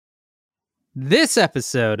This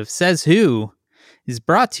episode of Says Who is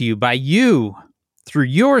brought to you by you through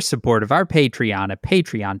your support of our Patreon at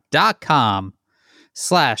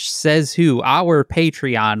patreon.com/sayswho, our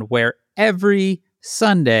Patreon, where every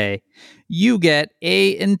Sunday you get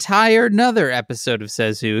another episode of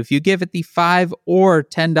Says Who. If you give it the $5 or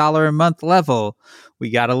 $10 a month level, we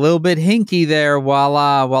got a little bit hinky there while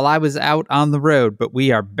I was out on the road, but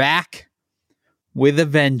we are back with a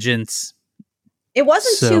vengeance. It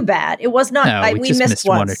wasn't too bad. It was not. No, we just missed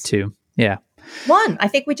once. one or two. Yeah. One. I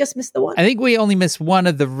think we just missed the one. I think we only missed one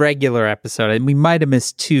of the regular episode, and we might have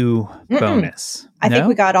missed two bonus. I think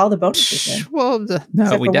we got all the bonuses in. Well,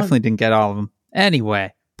 no, we definitely didn't get all of them.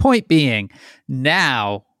 Anyway, point being,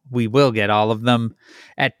 now we will get all of them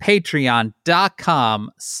at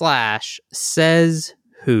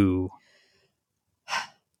patreon.com/sayswho.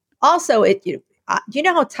 Also, do you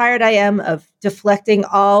know how tired I am of deflecting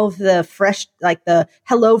all of the fresh, like the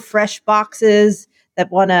Hello Fresh boxes that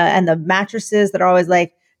and the mattresses that are always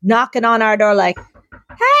like knocking on our door like, hey, let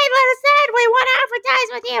us in. We want to advertise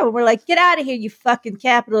with you. And we're like, get out of here, you fucking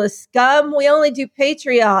capitalist scum. We only do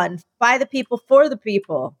Patreon. By the people, for the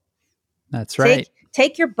people. That's right.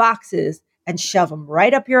 Take your boxes and shove them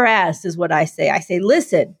right up your ass is what I say. I say,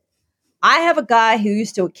 listen, I have a guy who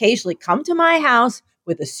used to occasionally come to my house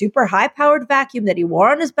with a super high-powered vacuum that he wore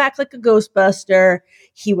on his back like a Ghostbuster.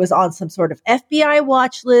 He was on some sort of FBI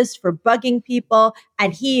watch list for bugging people,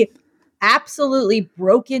 and he absolutely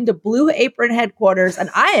broke into Blue Apron headquarters, and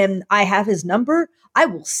I have his number. I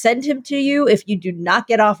will send him to you if you do not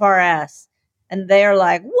get off our ass. And they're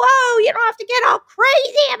like, whoa, you don't have to get all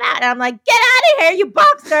crazy about it. I'm like, get out of here, you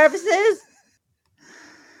box services.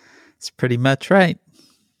 It's pretty much right.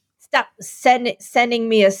 Stop sending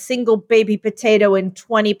me a single baby potato in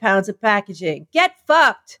 20 pounds of packaging. Get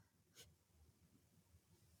fucked.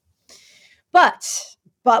 But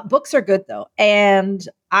books are good, though. And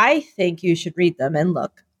I think you should read them. And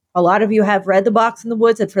look, a lot of you have read The Box in the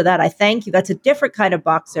Woods. And for that, I thank you. That's a different kind of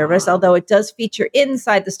box service, although it does feature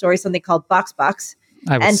inside the story something called Box.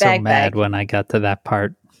 I was so mad when I got to that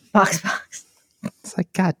part. Box. It's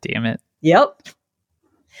like, God damn it. Yep.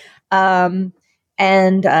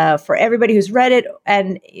 And for everybody who's read it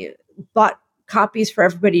and bought copies for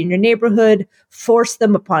everybody in your neighborhood, forced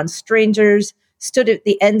them upon strangers, stood at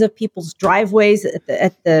the end of people's driveways at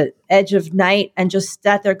the edge of night and just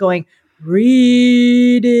sat there going,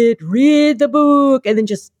 read the book, and then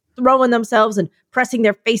just throwing themselves and pressing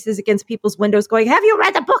their faces against people's windows going, have you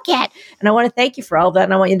read the book yet? And I want to thank you for all of that.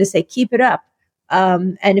 And I want you to say, keep it up.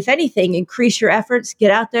 And if anything, increase your efforts,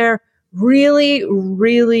 get out there, really,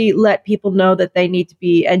 really let people know that they need to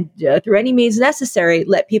be, and through any means necessary,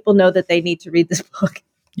 let people know that they need to read this book.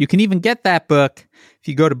 You can even get that book if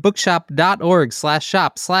you go to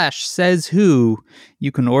bookshop.org/shop/sayswho.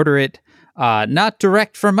 You can order it not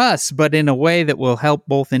direct from us, but in a way that will help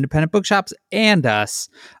both independent bookshops and us.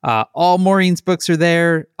 All Maureen's books are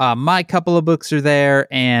there. My couple of books are there,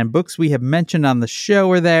 and books we have mentioned on the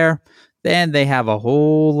show are there. Then they have a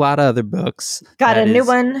whole lot of other books. Got a new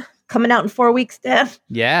one coming out in 4 weeks, Steph.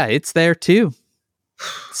 Yeah, it's there too.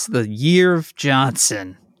 It's the Year of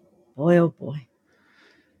Johnson. Boy, oh boy.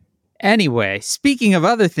 Anyway, speaking of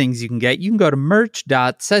other things you can go to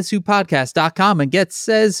merch.sayswhopodcast.com and get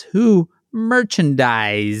Says Who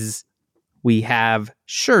merchandise. We have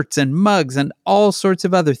shirts and mugs and all sorts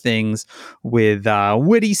of other things with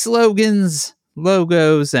witty slogans,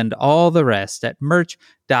 logos, and all the rest at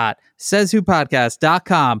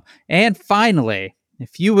merch.sayswhopodcast.com. And finally,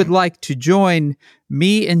 if you would like to join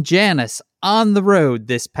me and Janice on the road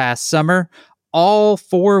this past summer, all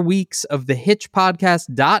 4 weeks of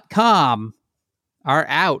thehitchpodcast.com are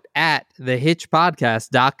out at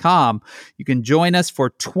thehitchpodcast.com. You can join us for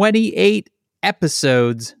 28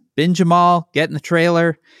 episodes. Binge them all, get in the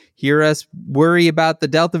trailer, hear us worry about the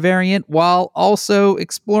Delta variant while also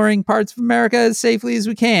exploring parts of America as safely as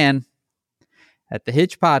we can at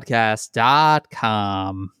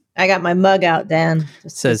thehitchpodcast.com. I got my mug out, Dan.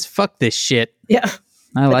 It says, fuck this shit. Yeah.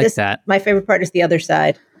 I like that. My favorite part is the other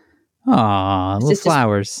side. Aw, little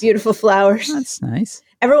flowers. Beautiful flowers. That's nice.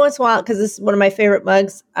 Every once in a while, because this is one of my favorite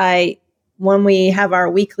mugs, when we have our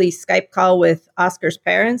weekly Skype call with Oscar's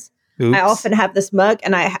parents, Oops. I often have this mug,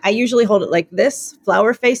 and I usually hold it like this,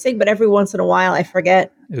 flower facing, but every once in a while I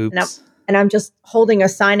forget. Oops. And I'm just holding a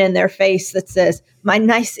sign in their face that says, my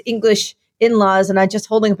nice English in-laws, and I'm just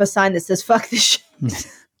holding up a sign that says, fuck this shit.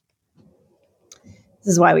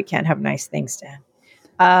 This is why we can't have nice things, Dan.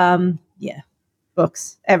 Yeah.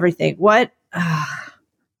 Books, everything. What?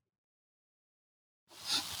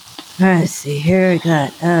 Let's see. Here we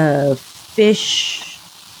got fish,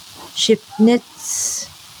 ship knits,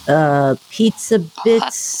 Pizza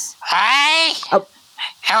bits. Hey? Oh,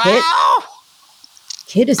 Hello?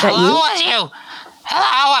 Kid, is that Hello, you? is you?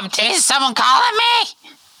 Hello, is someone calling me?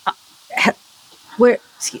 Where?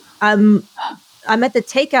 I'm at the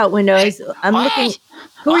takeout windows. I'm Wait. looking.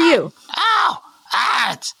 Who are you? Oh,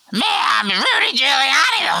 it's me. I'm Rudy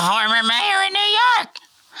Giuliani, the former mayor of New York.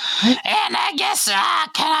 What? And I guess, can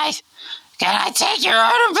I take your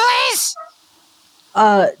order, please?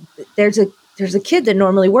 There's a kid that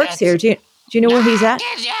normally works here. Do you know where he's at?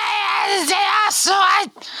 Yeah, so I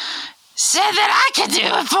said that I could do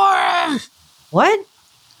it for him. What?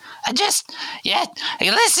 Hey,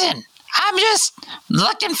 listen, I'm just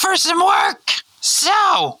looking for some work.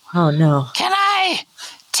 So, Oh no. can I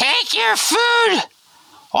take your food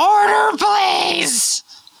order, please?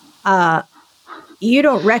 You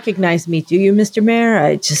don't recognize me, do you, Mr. Mayor?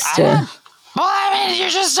 I just Well, I mean, you're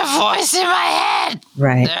just a voice in my head.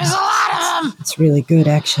 right. There's a lot of them. It's really good,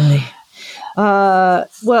 actually.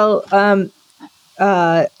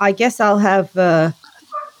 I guess I'll have a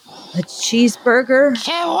cheeseburger.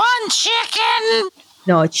 Get one chicken,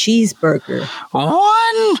 No, a cheeseburger.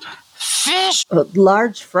 one fish,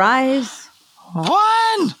 Large fries.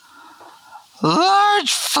 one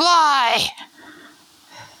large fly.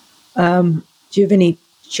 Do you have any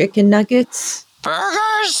chicken nuggets?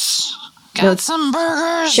 Burgers? Got No, some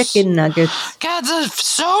burgers. Chicken nuggets. Got the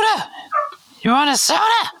soda. You want a soda?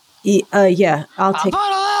 Yeah, I'll I'll take. put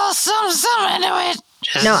a little something into it.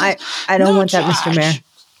 Just No, I don't no want that, Mr. charge. Mayor.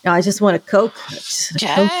 No, I just want a Coke. Just a Okay,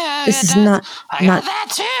 Coke. I This got is that. not. I got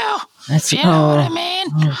that too. That's You know what I mean?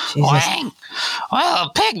 Oh, Jesus. Wang. Well,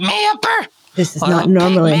 pick me upper. This is not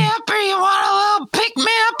normally. Pick me upper. You want a little pick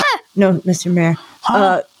me upper? No, Mr. Mayor.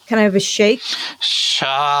 Huh? Can I have a shake? Sure.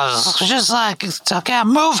 Just like it's okay.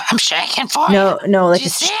 Move. I'm shaking for No, you. no, like Do you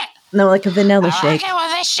a see it? no, like a vanilla I shake. like it when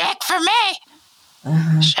they shake for me.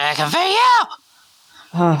 Uh, Shaking for you.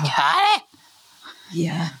 oh, Got it?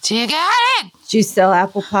 yeah. Do you got it? Do you sell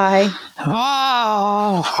apple pie?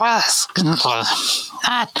 Whoa.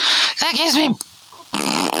 That gives me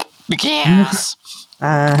gas.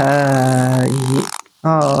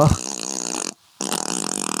 Oh.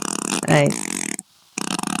 Right.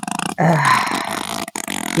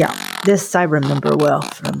 Yeah, this I remember well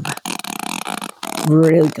from.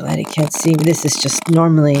 Really glad he can't see me. This is just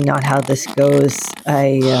normally not how this goes.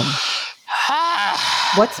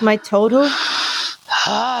 What's my total?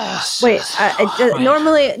 Wait,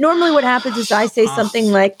 normally what happens is I say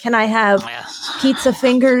something like, "Can I have pizza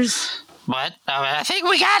fingers?" What? I think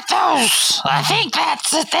we got those. I think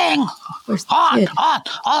that's the thing. Where's the On, kid? on,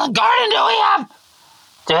 Gordon, do we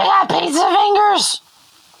have pizza fingers?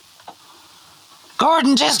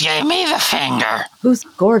 Gordon just gave me the finger. Who's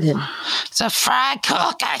Gordon? It's a fry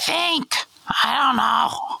cook, I think. I don't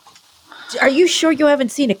know. Are you sure you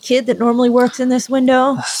haven't seen a kid that normally works in this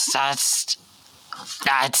window?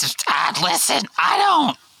 Listen,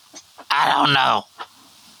 I don't know.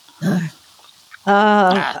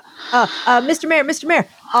 Mr. Mayor,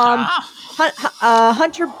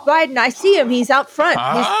 Hunter Biden, I see him. He's out front.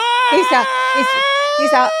 He's out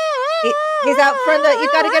front. You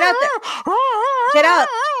got to get out there. Get out,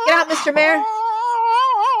 Mr. Mayor.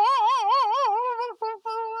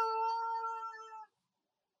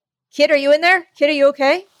 Kid, are you in there? Kid, are you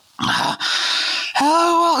okay?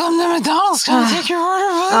 Hello, welcome to McDonald's. Can I take your order,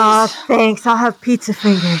 please? Oh, thanks. I'll have pizza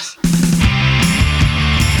fingers.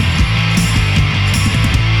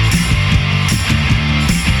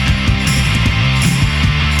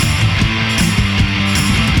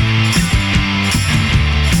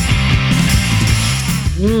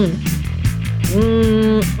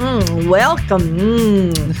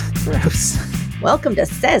 Welcome. Gross. Welcome to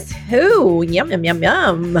Says Who. Yum, yum, yum,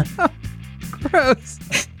 yum. Gross.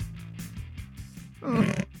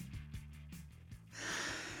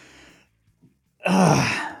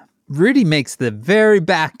 Rudy makes the very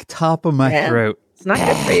back top of my Yeah. throat. It's not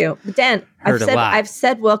good for you. But Dan, Heard a lot. I've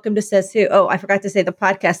said welcome to Says Who. Oh, I forgot to say the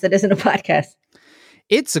podcast that isn't a podcast.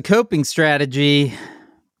 It's a coping strategy.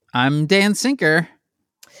 I'm Dan Sinker.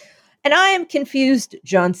 And I am Confused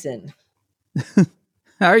Johnson.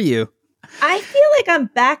 How are you? I feel like I'm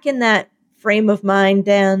back in that frame of mind,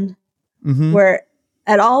 Dan, Mm-hmm. where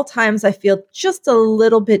at all times I feel just a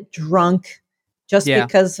little bit drunk just Yeah.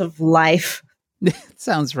 because of life.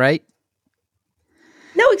 Sounds right.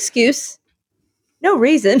 No excuse. No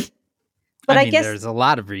reason. But I mean, guess there's a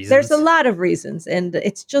lot of reasons. there's a lot of reasons. And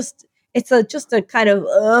it's just a kind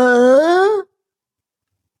of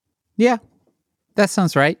Yeah, that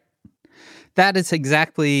sounds right. That is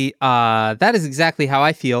exactly how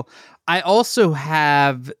I feel. I also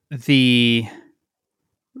have the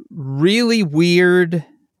really weird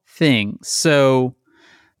thing. So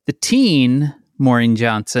the teen, Maureen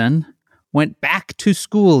Johnson, went back to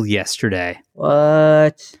school yesterday.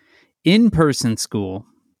 What? In-person school.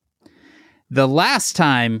 The last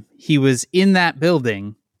time he was in that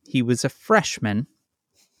building, he was a freshman.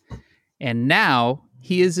 And now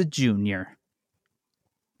he is a junior.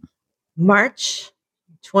 March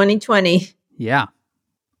 2020. Yeah.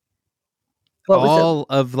 What was All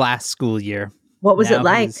of last school year. What was Now it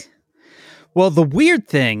like? Well, the weird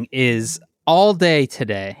thing is all day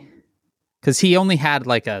today, because he only had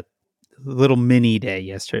like a little mini day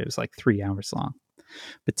yesterday. It was like 3 hours long.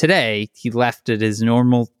 But today he left at his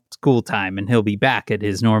normal school time and he'll be back at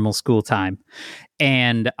his normal school time.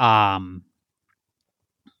 And I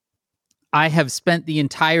have spent the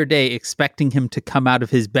entire day expecting him to come out of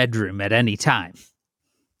his bedroom at any time.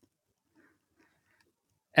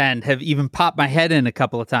 And have even popped my head in a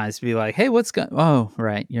couple of times to be like, hey, what's going on? Oh,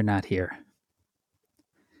 right, you're not here.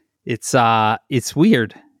 It's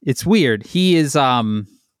weird. It's weird. He is fully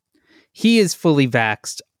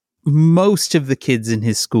vaxxed. Most of the kids in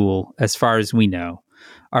his school, as far as we know,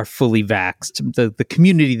 are fully vaxxed. The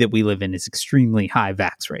community that we live in is extremely high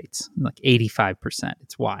vax rates, like 85%.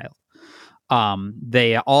 It's wild.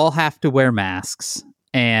 They all have to wear masks.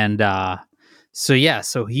 And so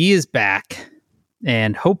he is back.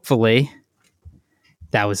 And hopefully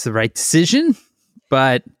that was the right decision.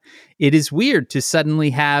 But it is weird to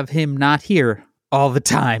suddenly have him not here all the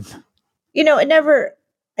time. You know,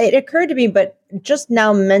 it occurred to me, but just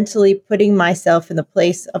now mentally putting myself in the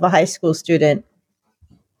place of a high school student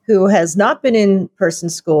who has not been in person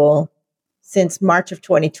school since March of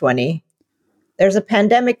 2020. There's a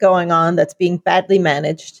pandemic going on that's being badly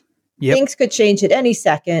managed. Yep. Things could change at any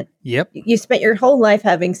second. Yep. You spent your whole life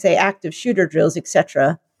having, say, active shooter drills,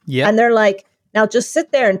 etc. Yep. And they're like, now just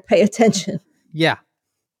sit there and pay attention. Yeah.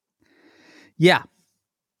 Yeah.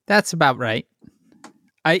 That's about right.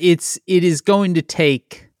 It is going to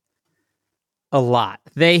take a lot.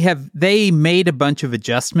 They made a bunch of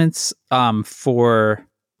adjustments for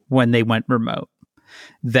when they went remote.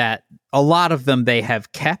 That a lot of them they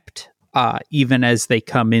have kept even as they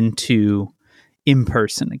come into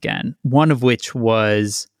in-person again. One of which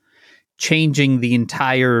was changing the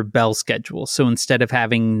entire bell schedule. So instead of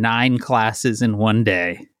having 9 classes in one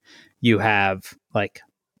day, you have like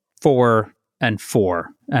 4 and 4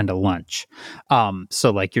 and a lunch. So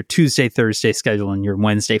like your Tuesday, Thursday schedule and your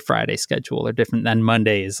Wednesday, Friday schedule are different. Then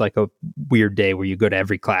Monday is like a weird day where you go to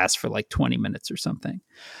every class for like 20 minutes or something.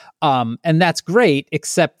 And that's great,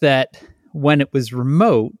 except that when it was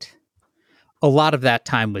remote, a lot of that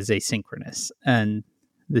time was asynchronous. And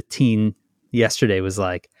the teen yesterday was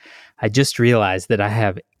like, I just realized that I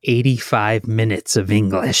have 85 minutes of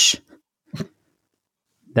English.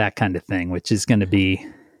 That kind of thing, which is going to be...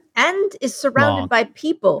 And is surrounded long. by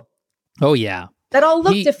people. Oh, yeah. That all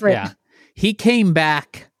look different. Yeah. He came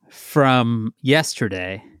back from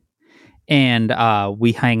yesterday and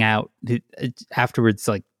we hang out afterwards.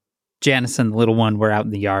 Like Janice and the little one were out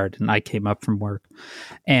in the yard and I came up from work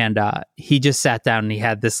and he just sat down and he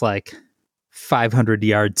had this like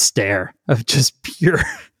 500-yard stare of just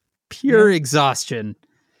pure exhaustion.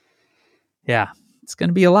 Yeah, it's going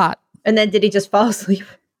to be a lot. And then did he just fall asleep?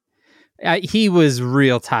 He was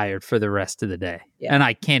real tired for the rest of the day. Yeah. And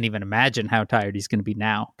I can't even imagine how tired he's going to be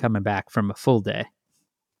now coming back from a full day.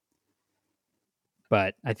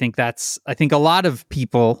 But I think a lot of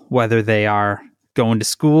people, whether they are going to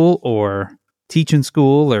school or teaching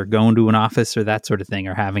school or going to an office or that sort of thing,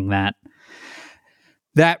 are having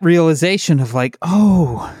that realization of like,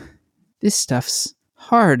 oh, this stuff's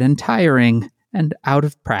hard and tiring and out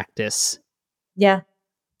of practice. Yeah.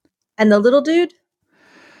 And the little dude?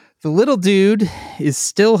 The little dude is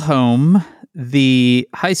still home. The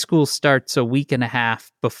high school starts a week and a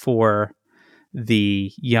half before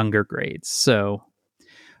the younger grades. So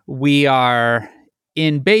we are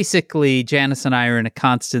basically, Janice and I are in a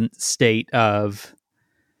constant state of,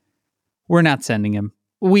 we're not sending him.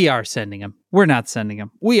 We are sending him. We're not sending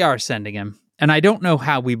him. We are sending him. And I don't know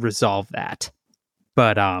how we resolve that.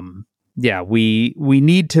 But yeah, we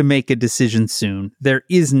need to make a decision soon. There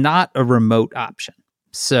is not a remote option.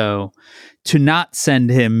 So to not send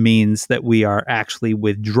him means that we are actually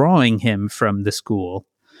withdrawing him from the school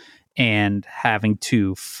and having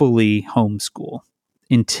to fully homeschool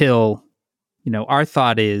until, our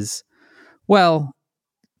thought is, well,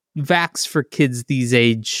 vax for kids these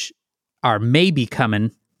age are maybe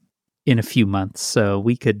coming in a few months. So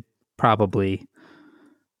we could probably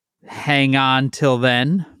hang on till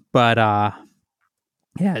then. But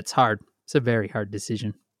yeah, it's hard. It's a very hard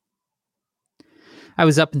decision. I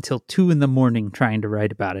was up until 2 a.m. trying to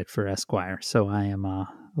write about it for Esquire, so I am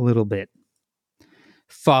a little bit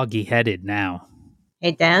foggy headed now.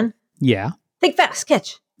 Hey, Dan, Yeah. think fast,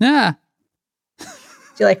 sketch. Ah, Do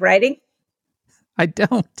you like writing? I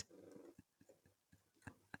don't.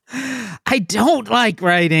 I don't like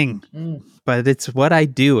writing, but it's what I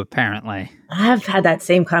do, apparently. I've had that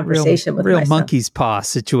same conversation with real myself. monkey's paw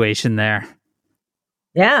situation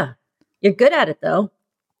Yeah. You're good at it, though.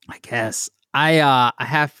 I guess.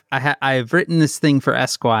 I've written this thing for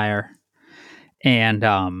Esquire, and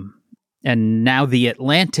now the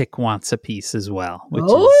Atlantic wants a piece as well, which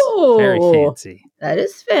is very fancy. That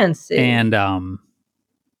is fancy. And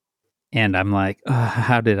I'm like,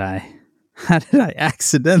 how did I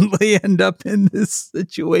accidentally end up in this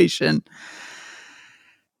situation?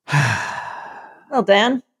 Well,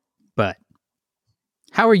 Dan, But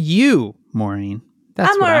how are you, Maureen?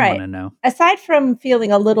 That's I'm what all I right. want to know. aside from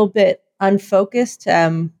feeling a little bit unfocused,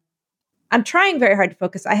 I'm trying very hard to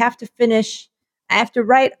focus. I have to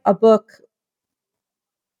write a book.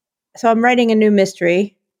 So I'm writing a new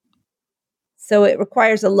mystery. So it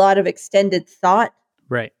requires a lot of extended thought.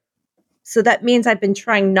 Right. So that means I've been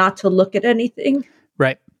trying not to look at anything,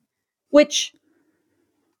 Right. which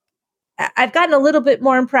I've gotten a little bit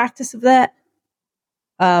more in practice of that.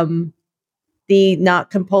 The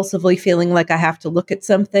not compulsively feeling like I have to look at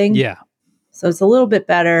something. Yeah. So it's a little bit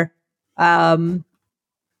better.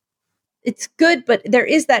 It's good, but there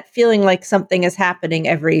is that feeling like something is happening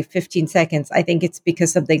every 15 seconds. I think it's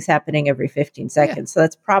because something's happening every 15 seconds. So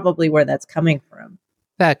that's probably where that's coming from.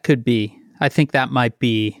 That could be. I think that might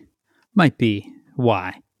be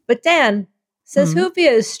why. But Dan says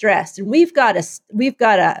Hoopia is stressed, and we've got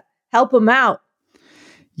to help him out.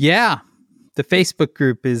 Yeah. The Facebook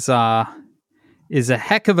group is a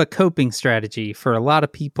heck of a coping strategy for a lot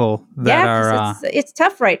of people that it's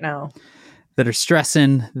tough right now. That are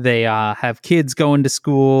stressing. They have kids going to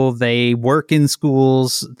school. They work in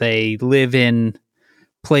schools. They live in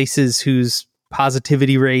places whose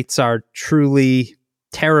positivity rates are truly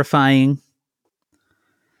terrifying.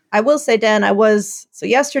 I will say, Dan,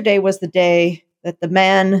 yesterday was the day that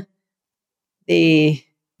the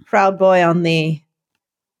Proud Boy on the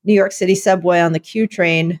New York City subway on the Q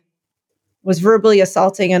train was verbally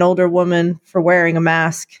assaulting an older woman for wearing a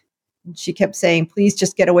mask. She kept saying, "Please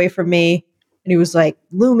just get away from me." And he was like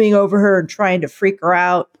looming over her and trying to freak her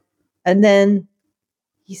out. And then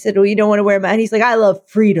he said, "Well, you don't want to wear a mask." And he's like, "I love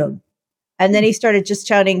freedom." And then he started just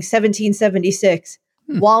shouting 1776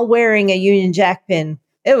 while wearing a Union Jack pin.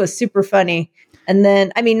 It was super funny. And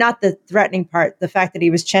then, I mean, not the threatening part, the fact that he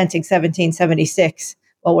was chanting 1776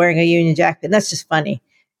 while wearing a Union Jack pin. That's just funny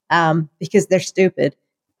because they're stupid.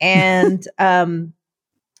 And then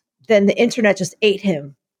the internet just ate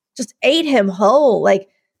him whole, like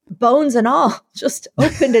bones and all, just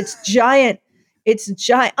opened its giant,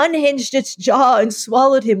 unhinged its jaw and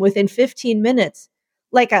swallowed him within 15 minutes.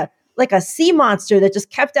 Like a sea monster that just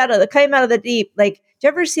came out of the deep. Like, did you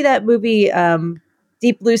ever see that movie,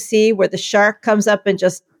 Deep Blue Sea, where the shark comes up and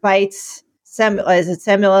just bites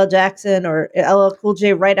Samuel L. Jackson or LL Cool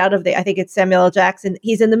J right out of I think it's Samuel L. Jackson.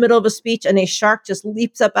 He's in the middle of a speech and a shark just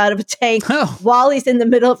leaps up out of a tank while he's in the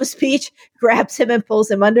middle of a speech, grabs him and pulls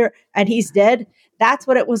him under, and he's dead. That's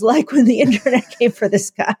what it was like when the internet came for this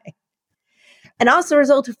guy. And also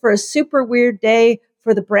resulted for a super weird day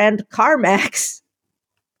for the brand CarMax.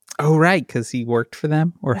 Oh, right, because he worked for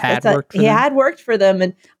them or had worked for them? He had worked for them.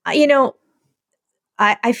 And,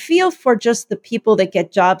 I feel for just the people that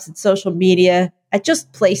get jobs in social media at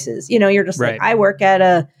just places. You're just right. Like, I work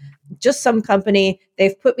at just some company.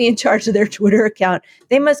 They've put me in charge of their Twitter account.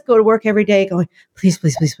 They must go to work every day going, please,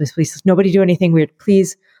 please, please, please, please. Nobody do anything weird.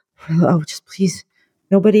 Please. Oh, just please.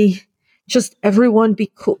 Nobody. Just everyone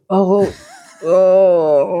be cool. Oh,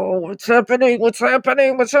 what's happening? What's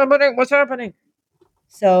happening? What's happening? What's happening?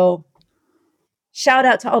 So shout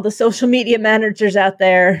out to all the social media managers out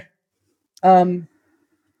there.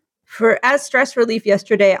 For as stress relief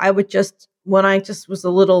yesterday, I would when I just was a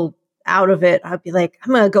little out of it, I'd be like,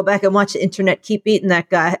 I'm going to go back and watch the internet keep eating that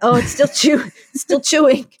guy. Oh, it's still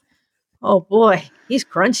chewing. Oh boy, he's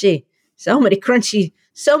crunchy. So many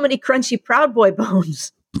crunchy Proud Boy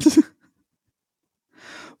bones.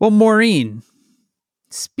 Well, Maureen,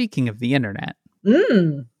 speaking of the internet,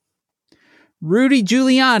 Rudy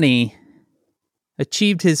Giuliani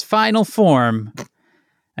achieved his final form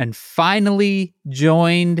and finally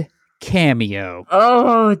joined Cameo.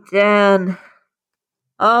 Oh, Dan.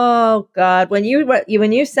 Oh God. When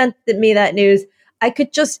you sent me that news, I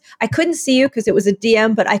couldn't see you because it was a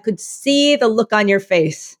DM, but I could see the look on your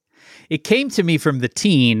face. It came to me from the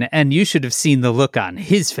teen, and you should have seen the look on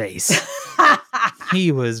his face.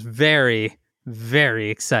 He was very, very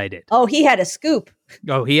excited. Oh, he had a scoop.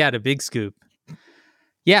 Oh, he had a big scoop.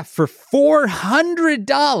 Yeah, for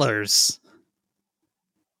 $400,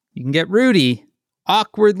 you can get Rudy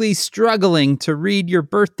awkwardly struggling to read your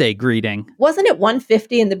birthday greeting. Wasn't it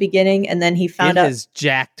 $150 in the beginning, and then he found out it is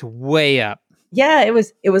jacked way up. Yeah, it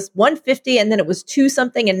was $150, and then it was $2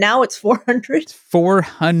 something, and now it's $400.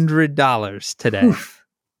 $400 today. Oof.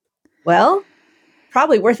 Well,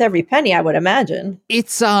 probably worth every penny, I would imagine.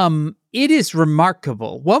 It is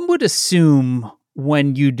remarkable. One would assume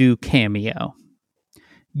when you do Cameo,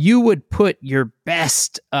 you would put your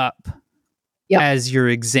best up as your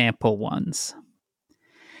example ones.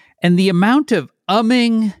 And the amount of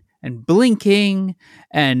umming and blinking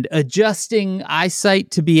and adjusting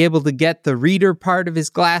eyesight to be able to get the reader part of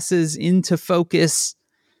his glasses into focus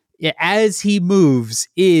as he moves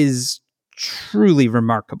is truly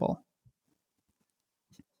remarkable.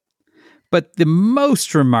 But the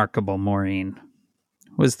most remarkable, Maureen,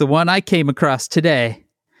 was the one I came across today,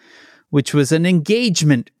 which was an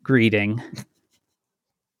engagement greeting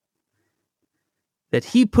that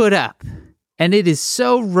he put up. And it is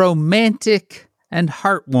so romantic and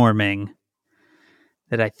heartwarming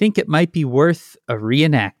that I think it might be worth a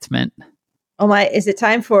reenactment. Oh my, is it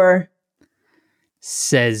time for...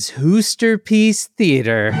 Says Hoosterpiece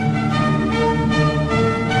Theater.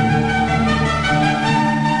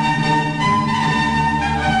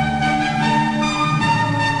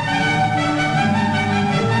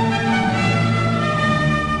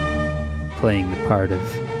 Playing the part of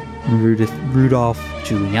Rudolph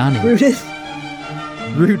Giuliani.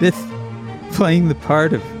 Rudith, playing the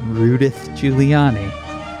part of Rudith Giuliani,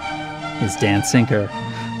 is Dan Sinker.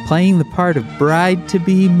 Playing the part of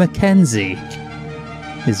bride-to-be Mackenzie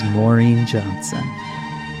is Maureen Johnson.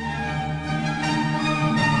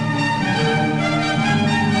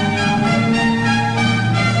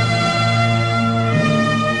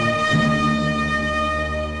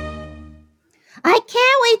 I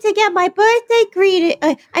can't wait to get my birthday greeting.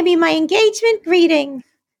 My engagement greeting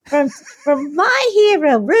from my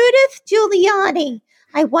hero, Rudolph Giuliani.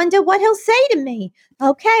 I wonder what he'll say to me.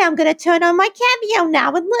 Okay, I'm going to turn on my Cameo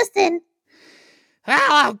now and listen.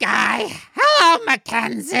 Hello, Guy. Hello,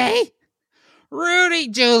 Mackenzie. Rudy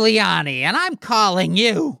Giuliani, and I'm calling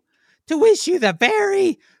you to wish you the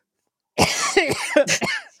very...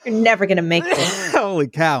 You're never going to make this. Holy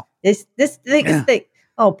cow. This thing.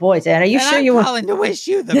 Oh, boy, Dan, are you sure you want... I'm calling to wish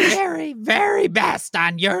you the very, very best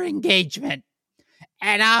on your engagement.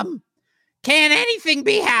 And, can anything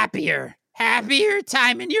be happier? Happier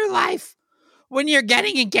time in your life when you're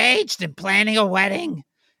getting engaged and planning a wedding?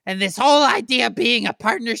 And this whole idea of being a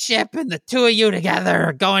partnership and the two of you together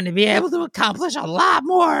are going to be able to accomplish a lot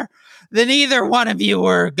more than either one of you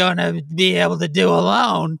are going to be able to do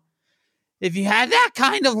alone. If you had that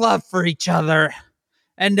kind of love for each other.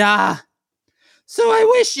 And, so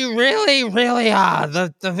I wish you really, really are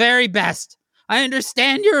the very best. I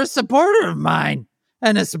understand you're a supporter of mine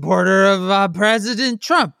and a supporter of President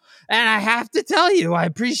Trump. And I have to tell you, I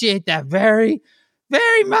appreciate that very,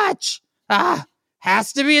 very much.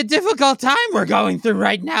 Has to be a difficult time we're going through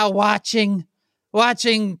right now watching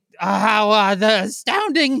how the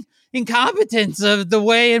astounding incompetence of the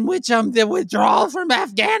way in which the withdrawal from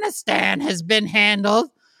Afghanistan has been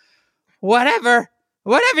handled. Whatever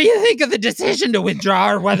you think of the decision to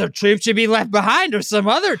withdraw, or whether troops should be left behind or some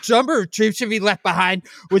other number of troops should be left behind,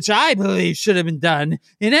 which I believe should have been done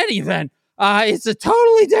in any event, it's a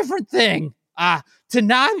totally different thing to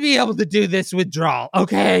not be able to do this withdrawal,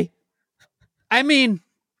 okay? I mean,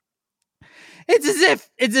 it's as if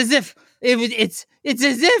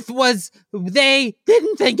they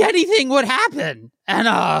didn't think anything would happen.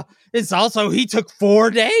 And it's also, he took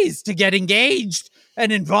 4 days to get engaged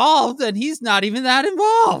and involved, and he's not even that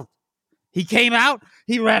involved. He came out,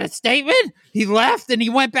 he read a statement, he left, and he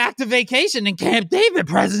went back to vacation in Camp David.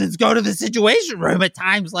 Presidents go to the Situation Room at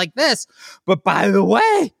times like this. But by the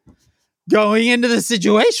way, going into the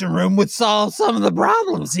Situation Room would solve some of the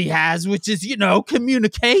problems he has, which is,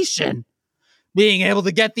 communication. Being able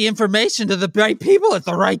to get the information to the right people at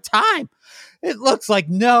the right time. It looks like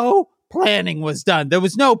no planning was done. There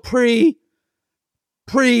was no planned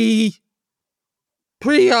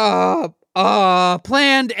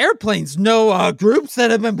airplanes, no groups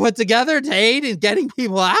that have been put together to aid in getting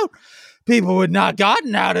people out. People would not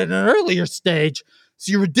gotten out at an earlier stage.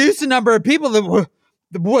 So you reduce the number of people that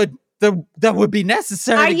would be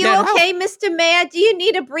necessary. Are you okay, Mr. Mayor? Do you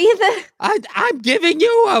need a breather? I'm giving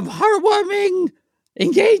you a heartwarming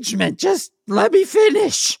engagement. Just let me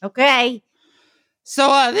finish. Okay.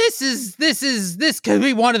 So this could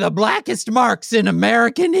be one of the blackest marks in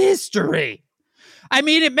American history. I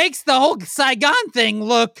mean, it makes the whole Saigon thing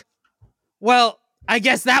look, well, I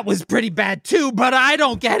guess that was pretty bad too, but I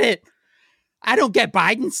don't get it. I don't get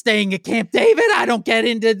Biden staying at Camp David. I don't get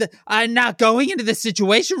into the not going into the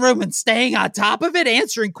Situation Room and staying on top of it,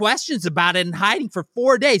 answering questions about it and hiding for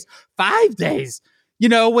 4 days, 5 days. You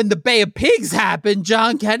know, when the Bay of Pigs happened,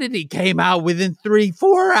 John Kennedy came out within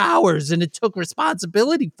 3-4 hours and it took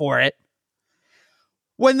responsibility for it.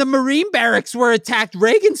 When the Marine barracks were attacked,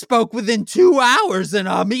 Reagan spoke within 2 hours. And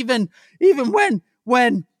even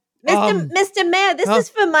when Mr. Mayor, this is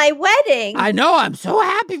for my wedding. I know, I'm so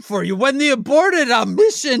happy for you. When the aborted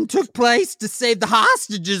mission took place to save the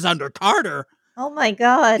hostages under Carter, Oh my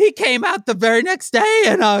God. he came out the very next day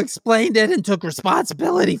and explained it and took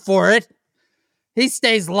responsibility for it. He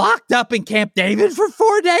stays locked up in Camp David for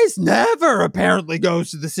 4 days, never apparently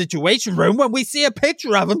goes to the Situation Room when we see a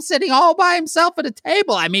picture of him sitting all by himself at a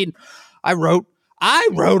table. I mean, I wrote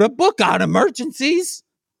a book on emergencies.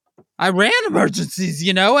 I ran emergencies,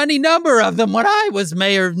 you know, any number of them when I was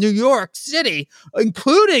mayor of New York City,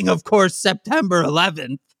 including, of course, September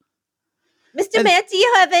 11th. Mr. Mayor, do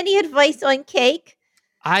you have any advice on cake?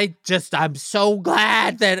 I'm so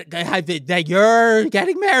glad that you're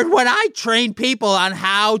getting married. When I train people on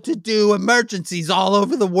how to do emergencies all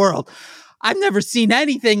over the world, I've never seen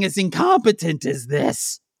anything as incompetent as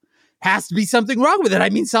this. Has to be something wrong with it.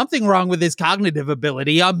 I mean, something wrong with his cognitive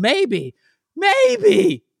ability.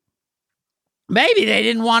 Maybe they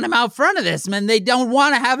didn't want him out front of this, man. They don't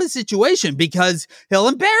want to have a situation because he'll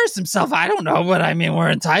embarrass himself. I don't know, but I mean, we're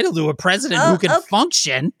entitled to a president who can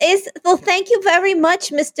function. Well, thank you very much,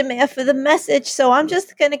 Mr. Mayor, for the message. So I'm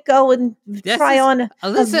just going to go and try on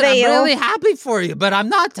a veil. I'm really happy for you, but I'm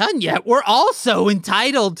not done yet. We're also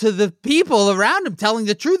entitled to the people around him telling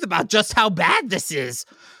the truth about just how bad this is.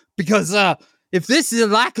 Because, if this is a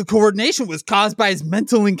lack of coordination was caused by his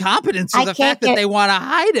mental incompetence or the fact that they want to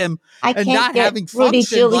hide him and not having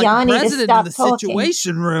functioned like the president in the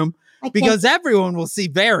Situation Room, because everyone will see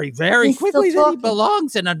very, very quickly that he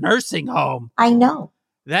belongs in a nursing home. I know.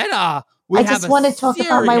 Then I just want to talk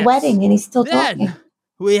about my wedding, and he's still talking.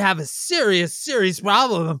 We have a serious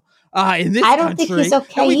problem. In this country. I don't think he's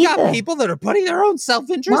okay we either. got people that are putting their own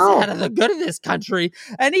self-interest ahead of the good of this country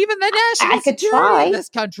and even the national security of this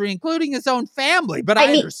country, including his own family. But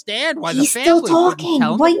I understand why the family still talking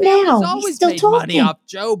right now. He's always made money off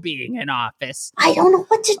Joe being in office. I don't know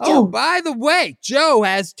what to do. Oh, by the way, Joe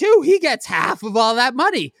has too. He gets half of all that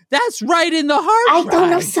money. That's right in the hard drive. I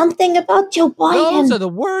don't know something about Joe Biden. Those are the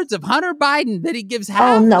words of Hunter Biden that he gives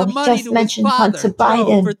half the money to his father, Hunter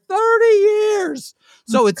Biden. for 30 years.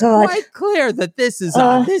 So it's quite clear that this is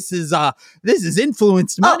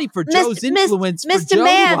influenced money for Joe's influence. Mr.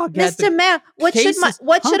 Mayor,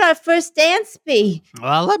 what should our first dance be?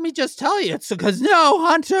 Well, let me just tell you, it's because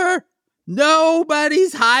Hunter,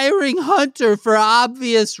 nobody's hiring Hunter for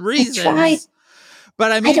obvious reasons. That's right.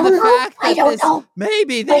 But I mean,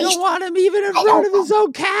 maybe they don't want him even in front of his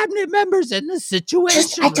own cabinet members in the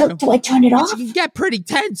Situation Room. Do I turn it off? Which can get pretty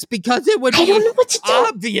tense because it would be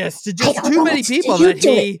obvious to just too many people that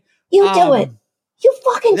he... You do it. You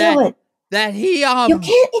fucking do it. That he... you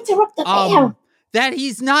can't interrupt the mayor. That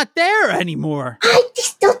he's not there anymore. He's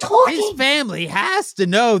still talking. His family has to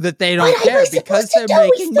know that they don't care because they're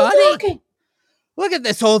making money. Talking. Look at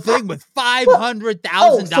this whole thing with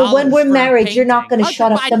 $500,000. So when we're married, you're not going to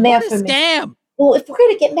shut up the mayor for me. Scam. Well, if we're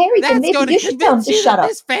going to get married, then maybe you should tell him to shut up.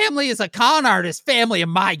 This family is a con artist family of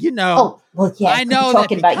mine, Oh, well, yeah. I know that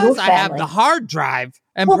because I have the hard drive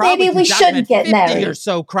and maybe we shouldn't get married. or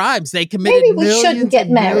so crimes. They committed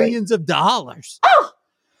millions of dollars. Oh.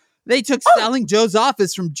 They took selling Joe's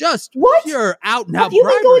office from just pure out-and-out bribery. Have you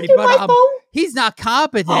been going through my phone? He's not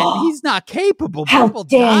competent. He's not capable. How People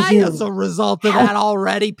dare die you. as a result of that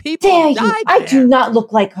already. People dare died you. I do not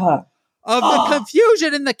look like her. Of the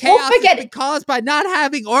confusion and the chaos that's been caused by not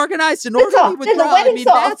having organized and orderly withdrawal. I mean,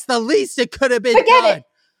 that's the least it could have been done. Forget it.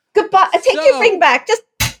 Goodbye. Take your ring back. Just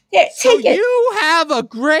take it. You have a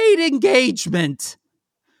great engagement.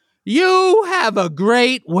 You have a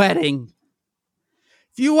great wedding.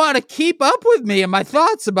 If you want to keep up with me and my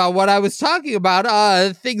thoughts about what I was talking about,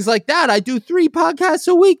 things like that, I do 3 podcasts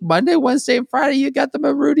a week, Monday, Wednesday, and Friday. You get them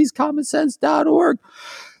at rudyscommonsense.org.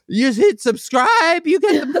 You hit subscribe, you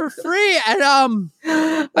get them for free. And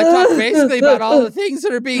I talk basically about all the things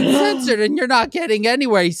that are being censored and you're not getting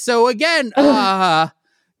anyway. So again, Guy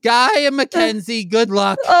and Mackenzie, good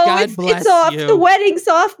luck. God bless it's off. you. The wedding's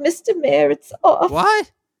off, Mr. Mayor. It's off.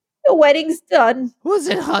 What? The wedding's done. Was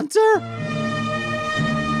it Hunter?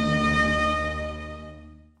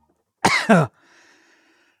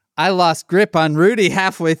 I lost grip on Rudy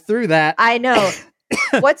halfway through that. I know.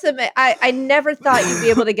 I never thought you'd be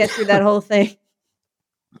able to get through that whole thing.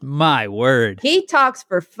 My word. He talks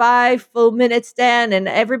for 5 full minutes, Dan, and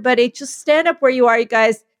everybody just stand up where you are, you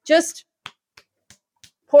guys. Just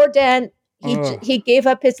poor Dan. He gave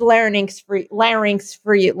up his larynx for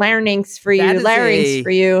you.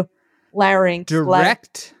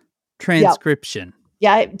 Direct transcription.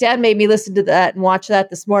 Yeah, Dan made me listen to that and watch that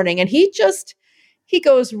this morning. And he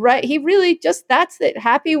goes right. He really just, that's it.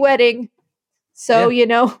 Happy wedding. So,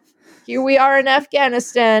 here we are in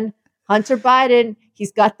Afghanistan. Hunter Biden,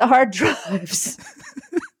 he's got the hard drives.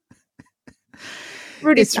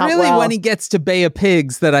 It's really when he gets to Bay of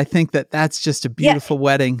Pigs that I think that's just a beautiful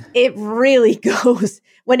wedding. It really goes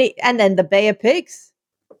and then the Bay of Pigs.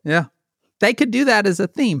 Yeah. They could do that as a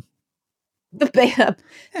theme. The Bay of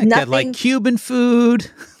get like Cuban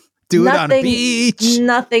food, do it on a beach.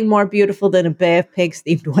 Nothing more beautiful than a Bay of Pigs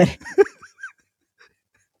themed wedding.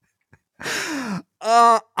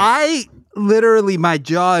 I literally, my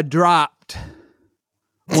jaw dropped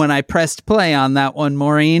when I pressed play on that one,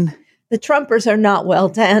 Maureen. The Trumpers are not well,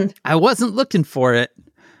 Dan. I wasn't looking for it,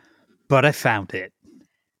 but I found it.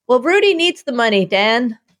 Well, Rudy needs the money,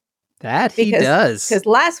 Dan. He does. Because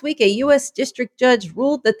last week, a U.S. district judge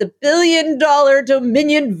ruled that the $1 billion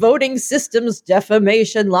Dominion voting systems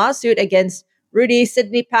defamation lawsuit against Rudy,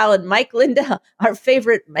 Sidney Powell, and Mike Lindell, our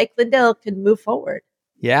favorite Mike Lindell, can move forward.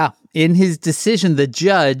 Yeah. In his decision, the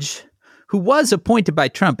judge, who was appointed by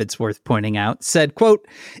Trump, it's worth pointing out, said, quote,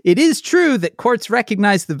 "It is true that courts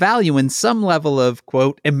recognize the value in some level of,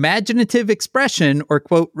 quote, imaginative expression or,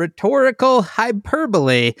 quote, rhetorical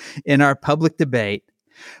hyperbole in our public debate.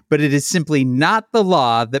 But it is simply not the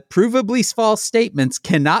law that provably false statements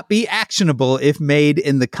cannot be actionable if made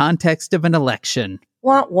in the context of an election."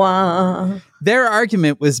 Wah, wah. Their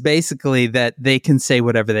argument was basically that they can say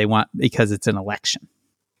whatever they want because it's an election.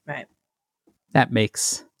 Right. That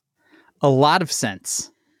makes a lot of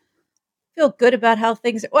sense. Feel good about how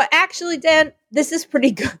things are. Well, actually, Dan, this is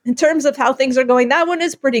pretty good in terms of how things are going. That one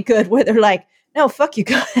is pretty good where they're like, no, fuck you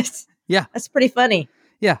guys. Yeah. That's pretty funny.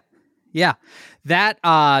 Yeah. Yeah.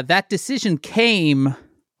 That decision came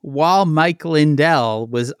while Mike Lindell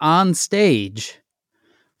was on stage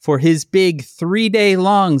for his big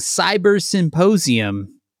 3-day-long cyber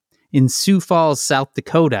symposium in Sioux Falls, South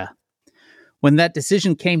Dakota. When that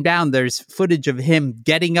decision came down, there's footage of him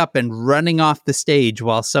getting up and running off the stage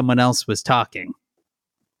while someone else was talking.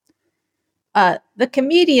 The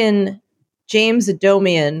comedian James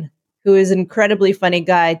Adomian, who is an incredibly funny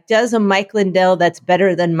guy, does a Mike Lindell that's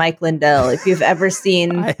better than Mike Lindell. If you've ever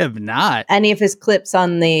seen I have not any of his clips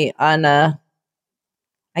on I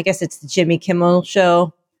guess it's the Jimmy Kimmel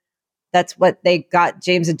show. That's what they got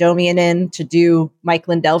James Adomian in to do Mike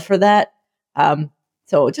Lindell for that.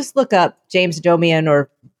 So just look up James Adomian or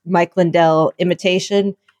Mike Lindell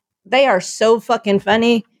imitation. They are so fucking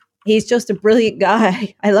funny. He's just a brilliant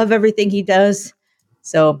guy. I love everything he does.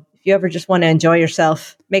 So if you ever just want to enjoy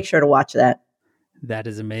yourself, make sure to watch that. That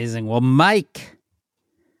is amazing. Well, Mike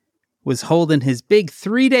was holding his big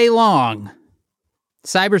 3-day-long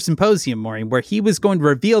cyber symposium, Maureen, where he was going to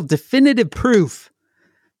reveal definitive proof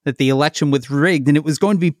that the election was rigged, and it was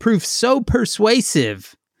going to be proof so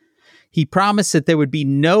persuasive. He promised that there would be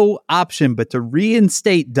no option but to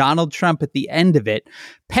reinstate Donald Trump at the end of it,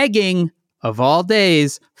 pegging, of all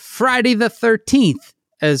days, Friday the 13th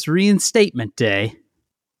as reinstatement day.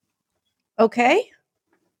 Okay.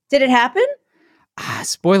 Did it happen?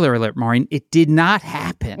 Spoiler alert, Maureen, it did not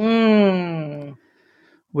happen.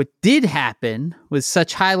 What did happen was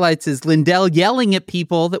such highlights as Lindell yelling at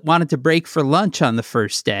people that wanted to break for lunch on the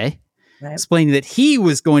first day. Right. Explaining that he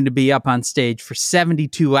was going to be up on stage for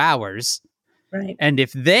 72 hours. Right. And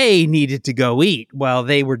if they needed to go eat, well,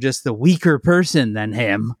 they were just the weaker person than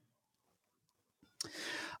him.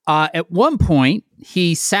 At one point,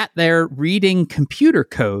 he sat there reading computer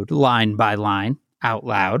code line by line out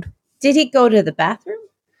loud. Did he go to the bathroom?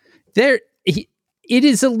 It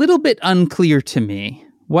is a little bit unclear to me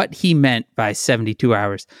what he meant by 72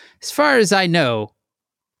 hours. As far as I know,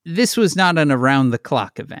 this was not an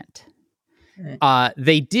around-the-clock event.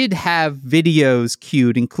 They did have videos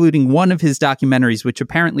queued, including one of his documentaries, which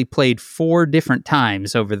apparently played 4 different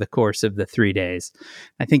times over the course of the 3 days.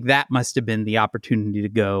 I think that must have been the opportunity to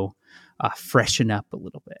go freshen up a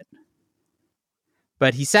little bit.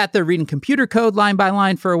 But he sat there reading computer code line by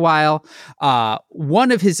line for a while.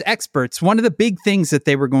 One of his experts, one of the big things that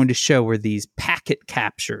they were going to show were these packet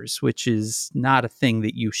captures, which is not a thing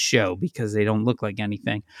that you show because they don't look like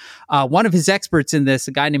anything. One of his experts in this,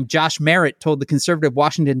 a guy named Josh Merritt, told the conservative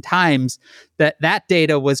Washington Times that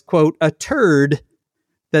data was, quote, a turd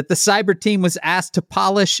that the cyber team was asked to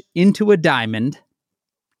polish into a diamond.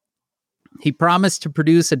 He promised to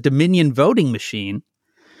produce a Dominion voting machine,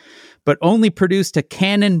 but only produced a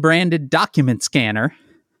Canon-branded document scanner.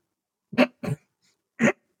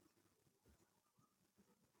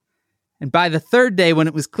 And by the third day, when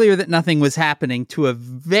it was clear that nothing was happening, to a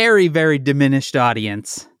very, very diminished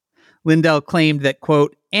audience, Lindell claimed that,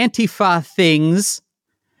 quote, Antifa things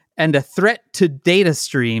and a threat to data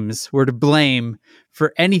streams were to blame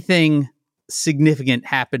for anything significant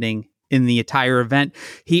happening in the entire event.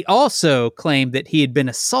 He also claimed that he had been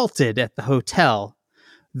assaulted at the hotel,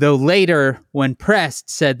 though later, when pressed,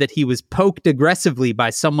 said that he was poked aggressively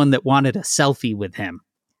by someone that wanted a selfie with him.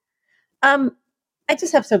 I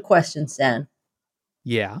just have some questions, Dan.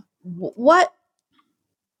 Yeah. What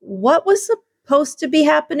was supposed to be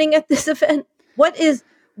happening at this event? What is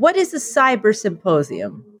a cyber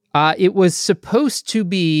symposium? It was supposed to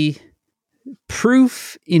be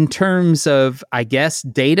proof in terms of, I guess,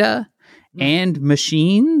 data and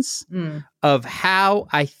machines of how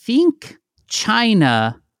I think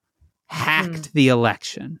China hacked the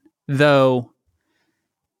election. Though,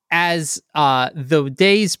 as the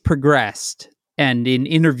days progressed, and in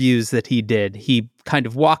interviews that he did, he kind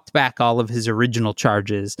of walked back all of his original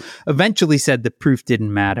charges, eventually said the proof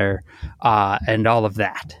didn't matter, and all of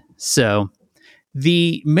that. So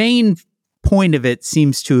the main point of it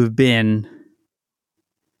seems to have been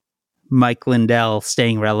Mike Lindell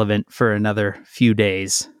staying relevant for another few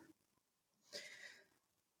days.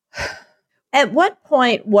 At what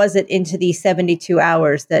point was it into the 72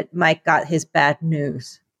 hours that Mike got his bad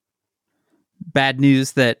news? Bad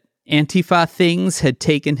news that Antifa things had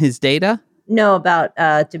taken his data? No, about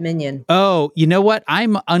Dominion. Oh, you know what?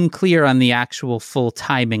 I'm unclear on the actual full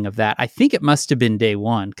timing of that. I think it must have been day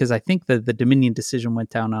one, because I think the Dominion decision went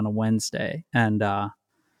down on a Wednesday, and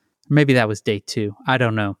maybe that was day two. I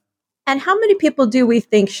don't know. And how many people do we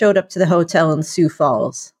think showed up to the hotel in Sioux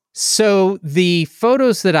Falls? So the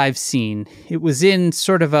photos that I've seen, it was in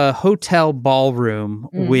sort of a hotel ballroom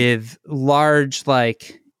with large,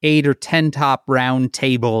 like 8 or 10 top round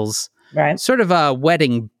tables, right? Sort of a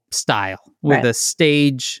wedding style with a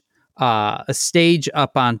stage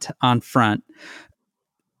up on front.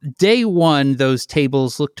 Day one, those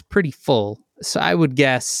tables looked pretty full. So I would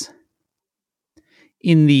guess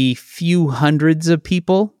in the few hundreds of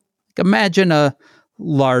people. Like imagine a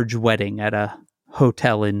large wedding at a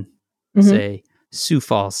hotel in, say, Sioux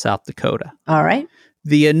Falls, South Dakota. All right.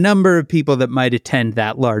 The number of people that might attend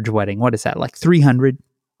that large wedding, what is that, like 300?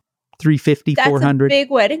 350, That's 400. That's a big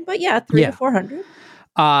wedding, but yeah, 300 to 400.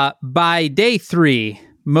 By day three,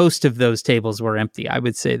 most of those tables were empty. I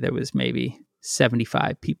would say there was maybe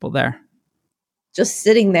 75 people there. Just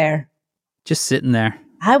sitting there. Just sitting there.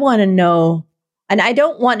 I want to know, and I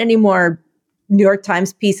don't want any more New York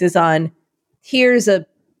Times pieces on, here's a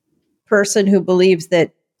person who believes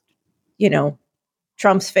that,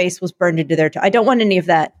 Trump's face was burned into their I don't want any of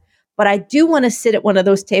that. But I do want to sit at one of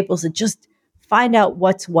those tables and just find out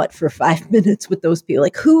what's what for 5 minutes with those people.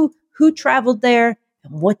 Like who traveled there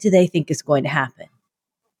and what do they think is going to happen?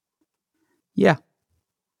 Yeah.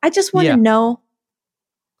 I just want to know.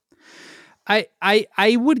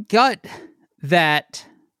 I would gut that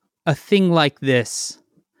a thing like this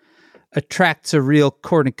attracts a real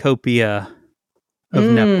cornucopia of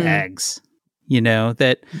nutbags.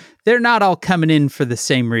 That they're not all coming in for the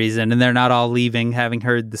same reason and they're not all leaving having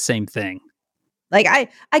heard the same thing. Like,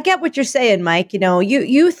 I get what you're saying, Mike.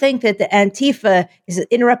 You think that the Antifa is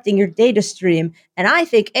interrupting your data stream, and I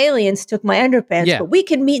think aliens took my underpants, but we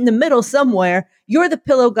can meet in the middle somewhere. You're the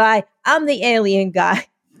pillow guy. I'm the alien guy.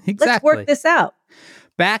 Exactly. Let's work this out.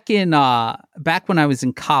 Back when I was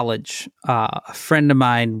in college, a friend of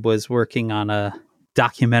mine was working on a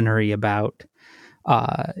documentary about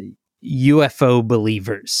UFO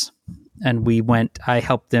believers. And I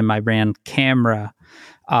helped him, I ran camera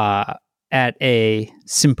at a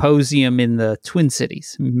symposium in the Twin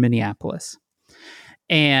Cities, Minneapolis.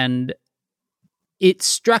 And it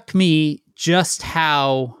struck me just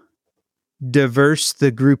how diverse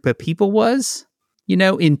the group of people was,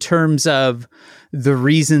 in terms of the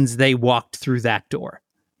reasons they walked through that door.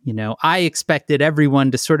 I expected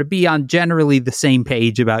everyone to sort of be on generally the same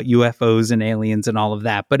page about UFOs and aliens and all of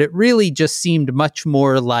that, but it really just seemed much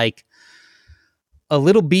more like a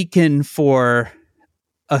little beacon for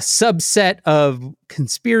a subset of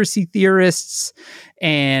conspiracy theorists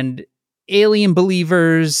and alien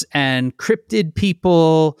believers and cryptid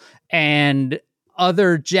people and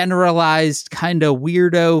other generalized kind of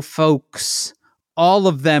weirdo folks. All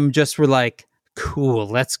of them just were like, cool,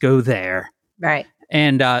 let's go there. Right.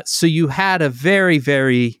 And so you had a very,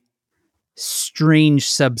 very strange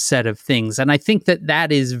subset of things. And I think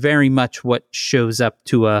that is very much what shows up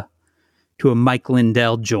to a to a Mike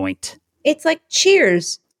Lindell joint. It's like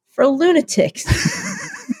Cheers for lunatics.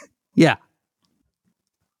 Yeah.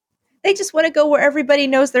 They just want to go where everybody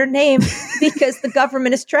knows their name because the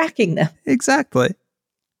government is tracking them. Exactly.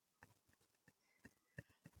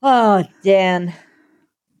 Oh, Dan.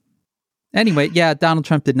 Anyway, yeah, Donald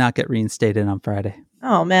Trump did not get reinstated on Friday.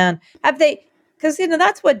 Oh, man. Have they... Because,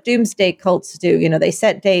 that's what doomsday cults do. They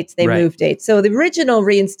set dates, they move dates. So the original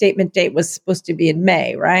reinstatement date was supposed to be in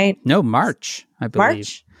May, right? No, March, I believe.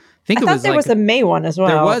 March? I thought there was a May one as well.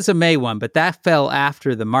 There was a May one, but that fell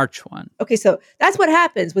after the March one. Okay, so that's what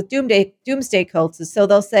happens with doomsday cults. So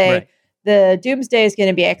they'll say the doomsday is going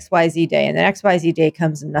to be XYZ day, and then XYZ day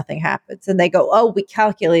comes and nothing happens. And they go, oh, we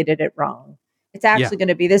calculated it wrong. It's actually going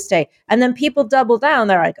to be this day. And then people double down.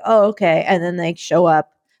 They're like, oh, okay. And then they show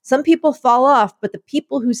up. Some people fall off, but the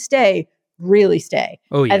people who stay really stay.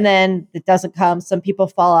 Oh, yeah. And then it doesn't come. Some people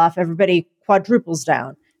fall off. Everybody quadruples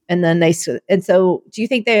down. And then so do you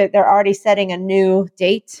think they're already setting a new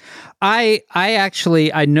date? I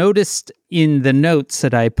noticed in the notes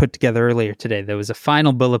that I put together earlier today, there was a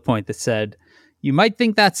final bullet point that said, you might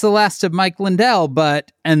think that's the last of Mike Lindell,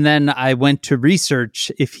 and then I went to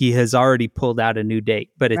research if he has already pulled out a new date,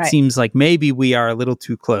 but it seems like maybe we are a little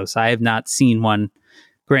too close. I have not seen one,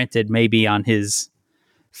 granted, maybe on his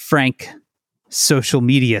Frank social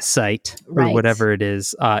media site or whatever it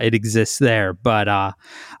is, it exists there, but I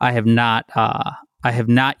have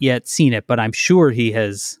not yet seen it, but I'm sure he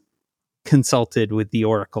has consulted with the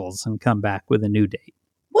oracles and come back with a new date.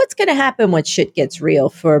 What's going to happen when shit gets real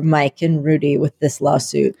for Mike and Rudy with this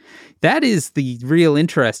lawsuit? That is the real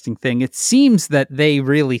interesting thing. It seems that they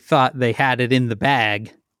really thought they had it in the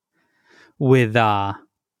bag with the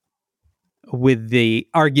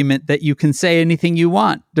argument that you can say anything you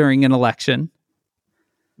want during an election.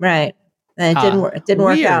 Right. And it didn't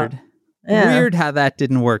work out. Yeah. Weird how that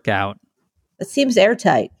didn't work out. It seems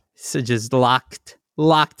airtight. So just locked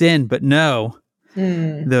in, but no.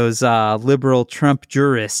 Those liberal Trump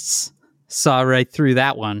jurists saw right through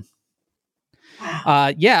that one.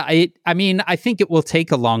 Wow. I think it will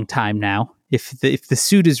take a long time now. If the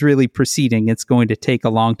suit is really proceeding, it's going to take a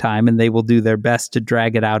long time, and they will do their best to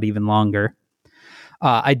drag it out even longer.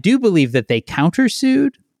 I do believe that they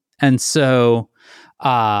countersued, and so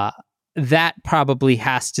that probably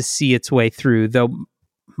has to see its way through, though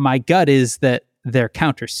my gut is that their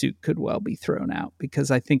countersuit could well be thrown out, because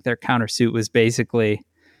I think their countersuit was basically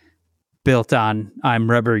built on I'm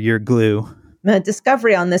rubber, you're glue. The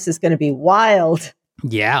discovery on this is going to be wild.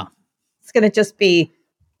 Yeah. It's going to just be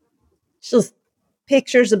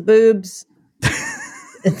pictures of boobs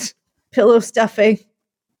and pillow stuffing.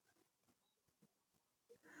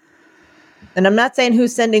 And I'm not saying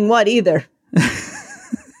who's sending what either.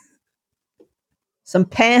 Some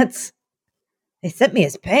pants. They sent me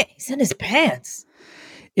his pants. He sent his pants.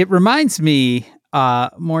 It reminds me,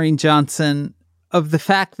 Maureen Johnson, of the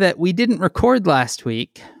fact that we didn't record last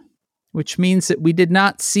week, which means that we did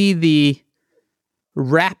not see the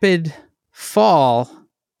rapid fall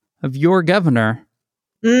of your governor,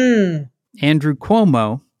 Andrew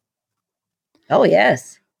Cuomo. Oh,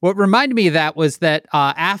 yes. What reminded me of that was that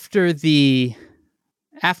after the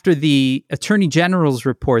Attorney General's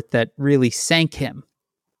report that really sank him,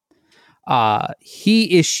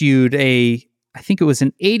 he issued I think it was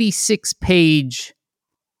an 86-page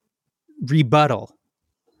rebuttal,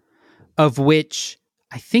 of which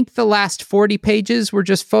I think the last 40 pages were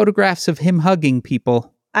just photographs of him hugging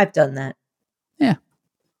people. I've done that. Yeah.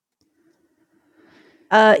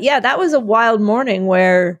 That was a wild morning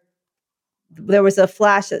where there was a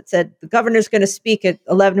flash that said the governor's going to speak at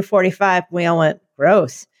 11:45. We all went,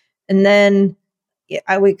 gross. And then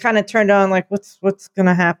we kind of turned on like, what's going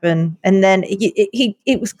to happen? And then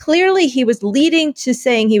it was clearly he was leading to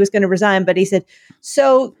saying he was going to resign, but he said,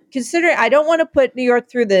 so consider, I don't want to put New York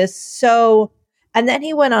through this. So, and then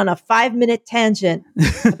he went on a 5-minute tangent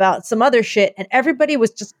about some other shit, and everybody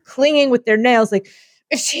was just clinging with their nails like,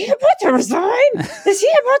 is he about to resign? Is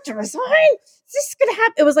he about to resign? Is this going to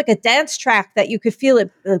happen? It was like a dance track that you could feel it.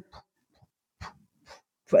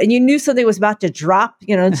 And you knew something was about to drop,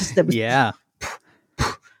 just that was, yeah.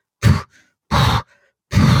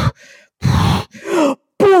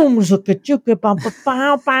 Boom!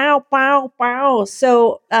 Bow, bow, bow.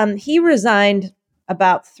 So he resigned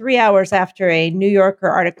about 3 hours after a New Yorker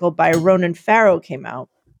article by Ronan Farrow came out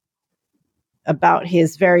about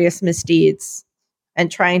his various misdeeds and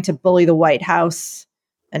trying to bully the White House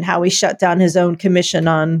and how he shut down his own commission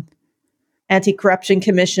on anti-corruption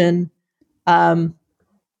commission.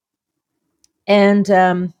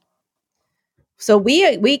 So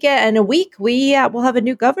we get in a week, we'll have a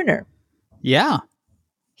new governor. Yeah.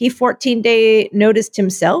 he 14-day noticed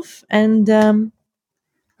himself, and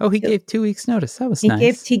He gave 2 weeks notice. That was he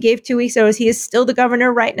nice. gave 2 weeks notice. He is still the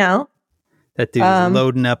governor right now. That dude is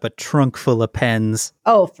loading up a trunk full of pens.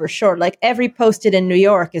 Oh, for sure. Like every Post-it in New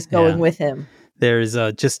York is going with him. There's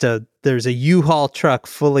there's a U-Haul truck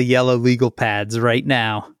full of yellow legal pads right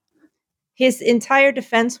now. His entire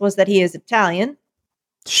defense was that he is Italian.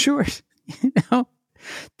 Sure.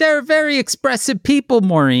 They're very expressive people,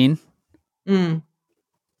 Maureen.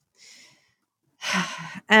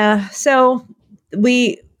 So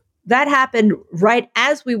that happened right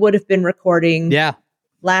as we would have been recording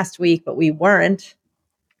last week, but we weren't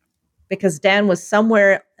because Dan was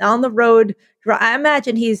somewhere on the road. I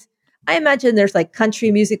imagine there's like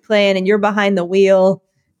country music playing and you're behind the wheel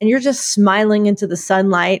and you're just smiling into the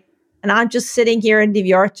sunlight. And I'm just sitting here in New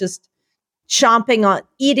York, just chomping on,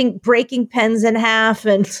 breaking pens in half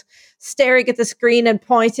and staring at the screen and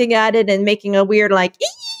pointing at it and making a weird like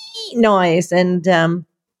ee noise. And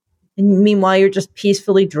meanwhile, you're just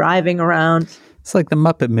peacefully driving around. It's like the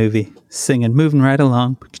Muppet movie, singing, moving right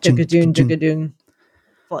along. Dugga-doon, dugga-doon.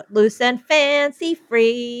 Footloose and fancy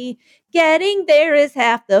free. Getting there is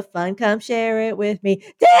half the fun. Come share it with me.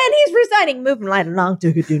 Dan, he's reciting, moving right along.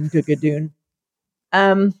 Dugga-doon, dugga-doon.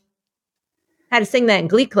 Had to sing that in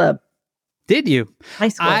Glee Club. Did you? High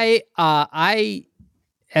school. I,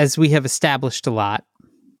 as we have established a lot,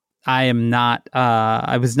 I am not.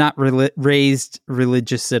 I was not raised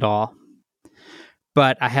religious at all,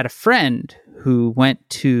 but I had a friend who went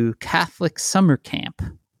to Catholic summer camp,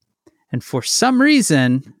 and for some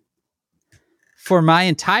reason, for my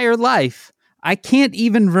entire life, I can't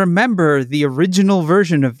even remember the original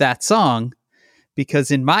version of that song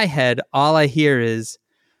because in my head, all I hear is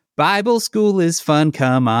Bible school is fun.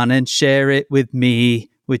 Come on and share it with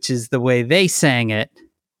me, which is the way they sang it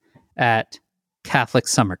at Catholic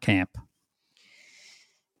summer camp.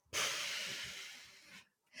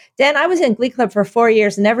 Dan, I was in Glee Club for 4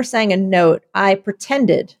 years, never sang a note. I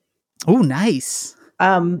pretended. Oh, nice.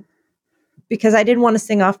 Because I didn't want to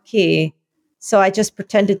sing off key. So I just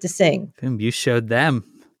pretended to sing. Boom, you showed them.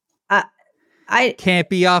 I can't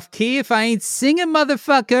be off key if I ain't singing,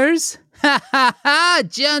 motherfuckers. Ha ha ha!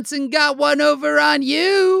 Johnson got one over on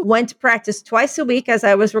you. Went to practice twice a week as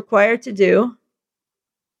I was required to do.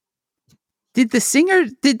 Did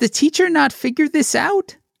the teacher not figure this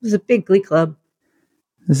out? It was a big Glee Club.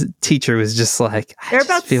 The teacher was just like, I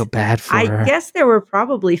just feel bad for her. I guess there were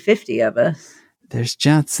probably 50 of us. There's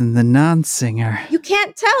Johnson, the non-singer. You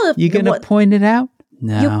can't tell if you gonna point it out.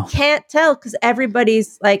 No. You can't tell because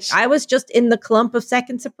everybody's like, I was just in the clump of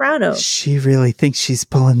second soprano. She really thinks she's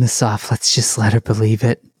pulling this off. Let's just let her believe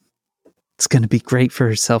it. It's going to be great for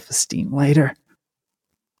her self-esteem later.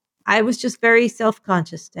 I was just very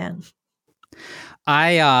self-conscious, Dan.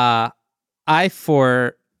 I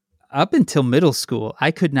for up until middle school, I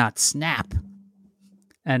could not snap.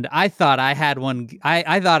 And I thought I had one.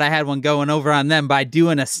 I thought I had one going over on them by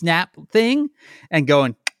doing a snap thing and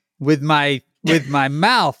going with my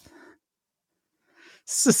mouth.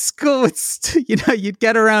 So school, you'd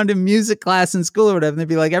get around in music class in school or whatever, and they'd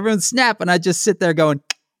be like, everyone snap. And I'd just sit there going,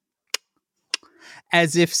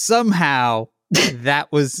 as if somehow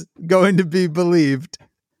that was going to be believed.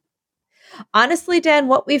 Honestly, Dan,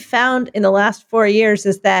 what we've found in the last 4 years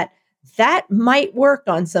is that might work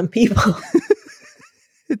on some people.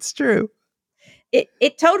 It's true.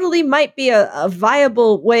 It totally might be a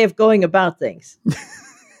viable way of going about things.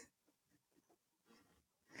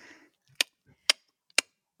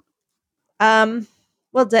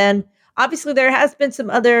 Well, Dan, obviously there has been some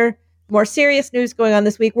other more serious news going on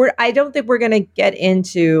this week. I don't think we're going to get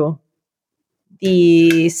into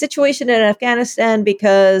the situation in Afghanistan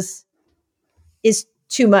because it's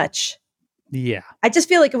too much. Yeah. I just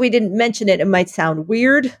feel like if we didn't mention it, it might sound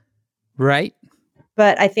weird. Right.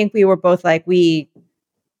 But I think we were both like, we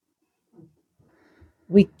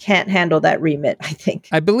can't handle that remit, I think.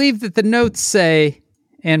 I believe that the notes say,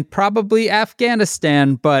 and probably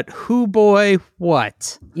Afghanistan, but who boy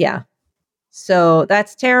what? Yeah. So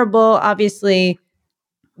that's terrible. Obviously,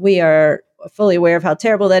 we are fully aware of how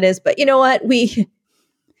terrible that is. But you know what? You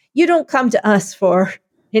don't come to us for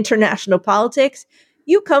international politics.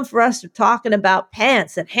 You come for us to talking about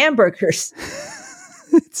pants and hamburgers.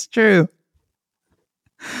 It's true.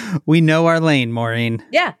 We know our lane, Maureen.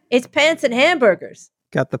 Yeah, it's pants and hamburgers.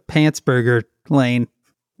 Got the pants burger lane.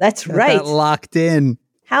 That's right. That locked in.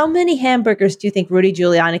 How many hamburgers do you think Rudy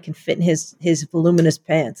Giuliani can fit in his voluminous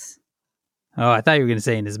pants? Oh, I thought you were going to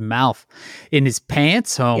say in his mouth. In his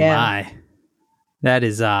pants? Oh, yeah. My. That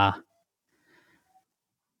is,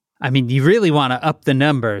 I mean, you really want to up the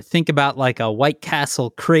number. Think about like a White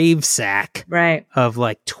Castle Crave sack Right. of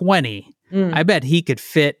like 20. Mm. I bet he could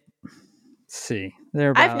fit. Let's see.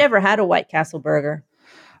 I've never had a White Castle burger.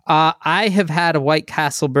 I have had a White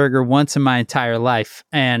Castle burger once in my entire life.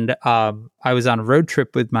 And I was on a road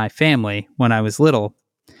trip with my family when I was little.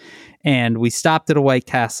 And we stopped at a White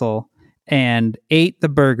Castle and ate the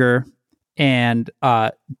burger and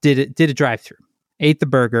did a drive-through. Ate the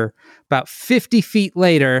burger. About 50 feet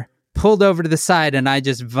later, pulled over to the side, and I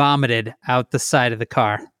just vomited out the side of the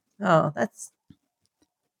car. Oh, that's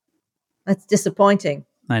disappointing.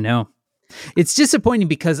 I know. It's disappointing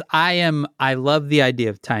because I love the idea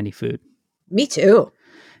of tiny food. Me too.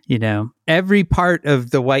 You know, every part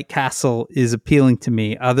of the White Castle is appealing to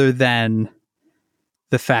me other than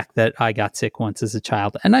the fact that I got sick once as a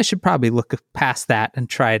child. And I should probably look past that and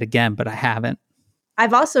try it again, but I haven't.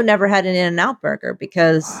 I've also never had an In-N-Out burger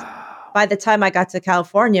because by the time I got to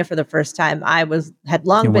California for the first time, I had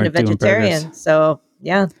long been a vegetarian. So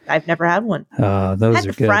yeah, I've never had one. Oh, those had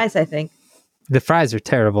are the good. Fries, I think. The fries are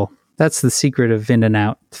terrible. That's the secret of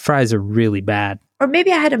In-N-Out. The fries are really bad. Or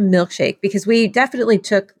maybe I had a milkshake because we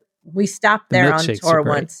stopped there on tour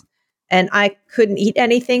once and I couldn't eat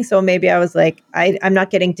anything. So maybe I was like, I'm not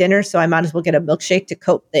getting dinner, so I might as well get a milkshake to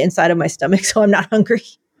coat the inside of my stomach so I'm not hungry.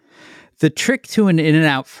 The trick to an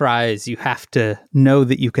In-N-Out fry is you have to know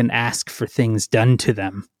that you can ask for things done to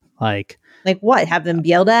them. Like what? Have them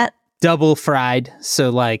yelled at? Double fried. So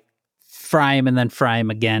like fry them and then fry them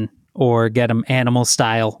again. Or get them animal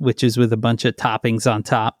style, which is with a bunch of toppings on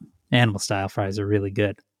top. Animal style fries are really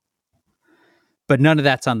good. But none of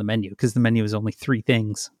that's on the menu because the menu is only 3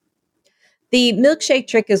 things. The milkshake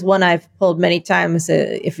trick is one I've pulled many times.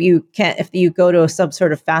 If you go to some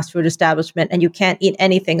sort of fast food establishment and you can't eat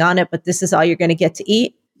anything on it, but this is all you're going to get to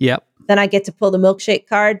eat. Yep. Then I get to pull the milkshake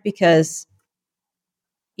card because,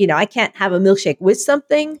 I can't have a milkshake with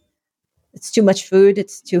something. It's too much food.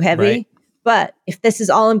 It's too heavy. Right. But if this is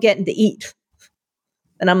all I'm getting to eat,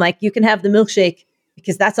 then I'm like, you can have the milkshake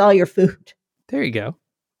because that's all your food. There you go.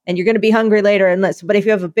 And you're going to be hungry later but if you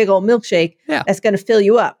have a big old milkshake, that's going to fill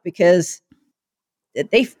you up because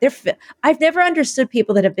I've never understood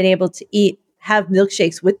people that have been able to have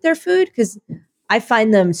milkshakes with their food because I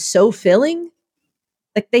find them so filling.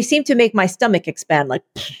 Like they seem to make my stomach expand. Like,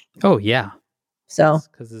 oh yeah. So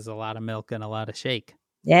because there's a lot of milk and a lot of shake.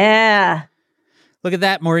 Yeah. Look at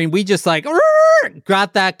that, Maureen. We just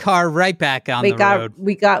got that car right back on the road.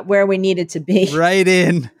 We got where we needed to be. Right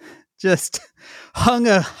in. Just hung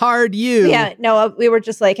a hard U. Yeah. No, we were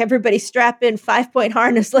just like, everybody strap in, 5-point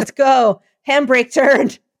harness. Let's go. Handbrake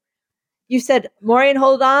turned. You said, Maureen,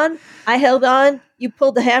 hold on. I held on. You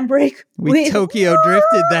pulled the handbrake. We Tokyo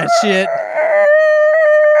drifted that shit.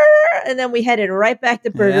 And then we headed right back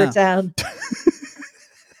to Burger Town.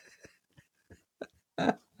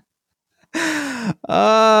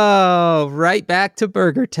 Oh, right back to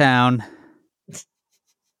Burger Town.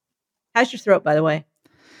 How's your throat, by the way?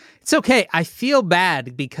 It's okay. I feel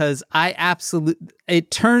bad because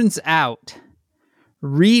it turns out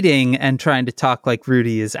reading and trying to talk like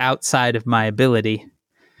Rudy is outside of my ability.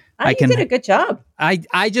 You did a good job.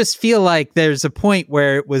 I just feel like there's a point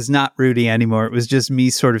where it was not Rudy anymore. It was just me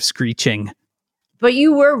sort of screeching. But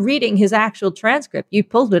you were reading his actual transcript. You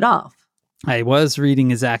pulled it off. I was reading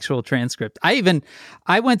his actual transcript. I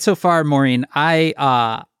went so far, Maureen.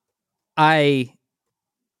 I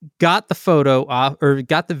got the photo off, or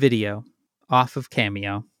got the video off of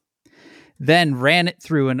Cameo, then ran it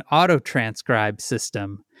through an auto transcribe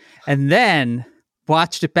system, and then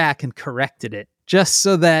watched it back and corrected it just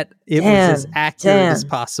so that it was as accurate as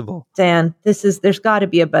possible. Dan, there's got to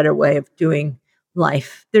be a better way of doing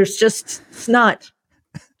life. It's not.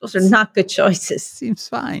 Those are not good choices. Seems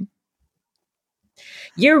fine.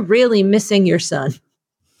 You're really missing your son.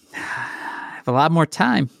 I have a lot more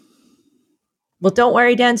time. Well, don't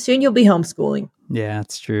worry, Dan. Soon you'll be homeschooling. Yeah,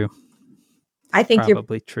 that's true. I think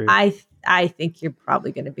probably true. I think you're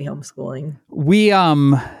probably going to be homeschooling. We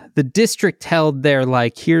the district held their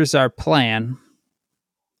here's our plan.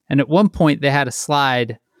 And at one point they had a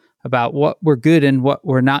slide about what were good and what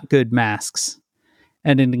were not good masks.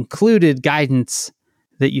 And it included guidance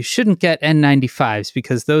that you shouldn't get N95s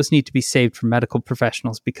because those need to be saved for medical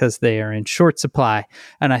professionals because they are in short supply.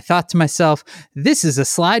 And I thought to myself, this is a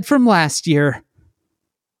slide from last year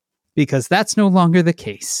because that's no longer the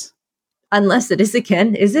case. Unless it is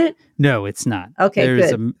again, is it? No, it's not. Okay,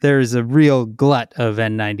 good. There's a real glut of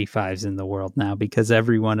N95s in the world now because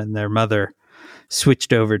everyone and their mother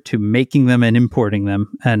switched over to making them and importing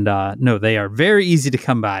them. And no, they are very easy to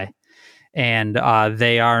come by. And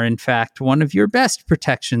they are, in fact, one of your best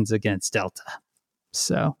protections against Delta.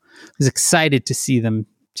 So I was excited to see them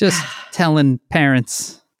just telling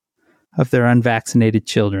parents of their unvaccinated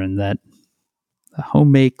children that the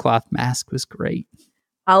homemade cloth mask was great.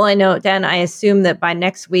 All I know, Dan, I assume that by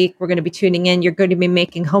next week we're going to be tuning in. You're going to be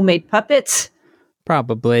making homemade puppets.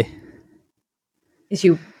 Probably. Because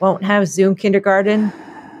you won't have Zoom kindergarten.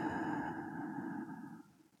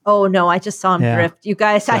 Oh no, I just saw him drift. You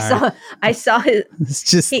guys, Sorry. I saw his. I was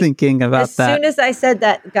just thinking about as that. As soon as I said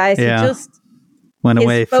that, guys, he just went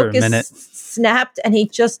away for a minute. Snapped, and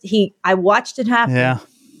I watched it happen. Yeah.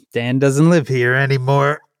 Dan doesn't live here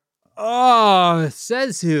anymore. Oh,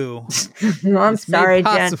 says who? I'm sorry,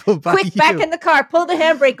 Dan. Quick, back in the car. Pull the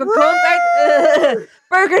handbrake. We're going back.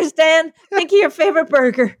 Burgers, Dan. Think of your favorite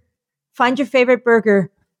burger. Find your favorite burger.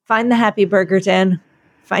 Find the happy burger, Dan.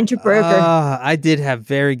 Find your burger. I did have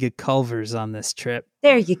very good Culvers on this trip.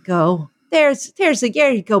 There you go. There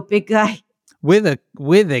you go, big guy. With a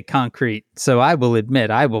concrete. So I will admit,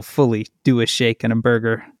 I will fully do a shake and a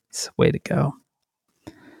burger. It's a way to go.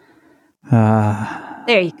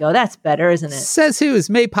 There you go. That's better, isn't it? Says Who is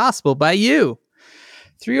made possible by you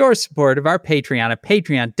through your support of our Patreon at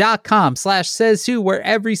patreon.com/sayswho, where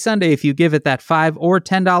every Sunday, if you give it that $5 or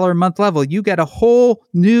 $10 a month level, you get a whole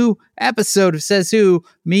new episode of Says Who,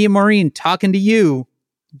 me and Maureen talking to you,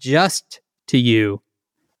 just to you,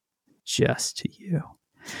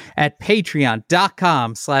 at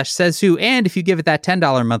patreon.com/sayswho. And if you give it that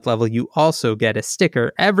 $10 a month level, you also get a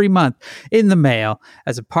sticker every month in the mail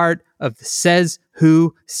as a part of the Says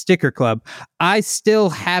Who Sticker Club. I still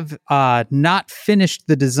have not finished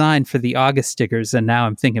the design for the August stickers, and now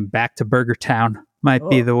I'm thinking back to Burger Town might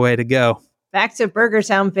be the way to go. Back to Burger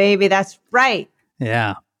Town, baby. That's right.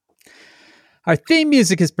 Yeah. Our theme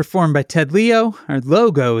music is performed by Ted Leo. Our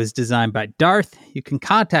logo is designed by Darth. You can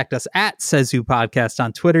contact us at Says Who Podcast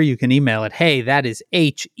on Twitter. You can email it, hey, that is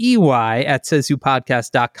HEY at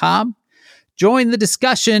sayswhopodcast.com. Join the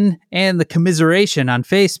discussion and the commiseration on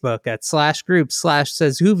Facebook at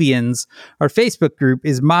 /group/SaysWhovians. Our Facebook group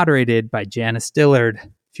is moderated by Janice Dillard.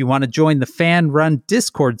 If you want to join the fan-run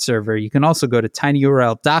Discord server, you can also go to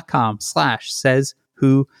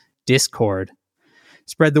tinyurl.com/sayswhodiscord.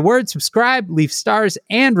 Spread the word, subscribe, leave stars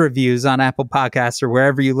and reviews on Apple Podcasts or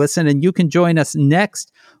wherever you listen, and you can join us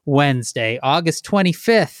next Wednesday, August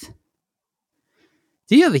 25th.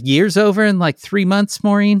 Do you know the year's over in like 3 months,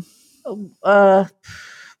 Maureen? Well,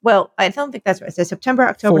 I don't think that's right. It says September,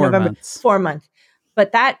 October, 4 November, months. 4 months.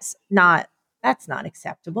 But that's not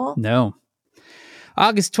acceptable. No.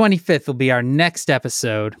 August 25th will be our next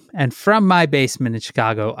episode. And from my basement in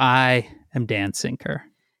Chicago, I am Dan Sinker.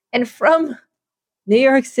 And from New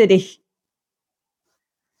York City,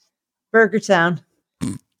 Burger Town,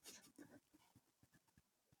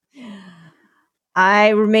 I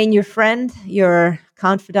remain your friend, your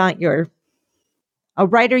confidant, a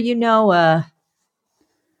writer,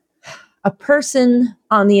 a person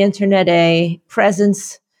on the internet, a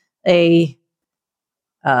presence, the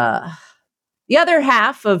other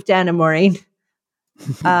half of Dan and Maureen.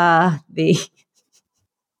 I'm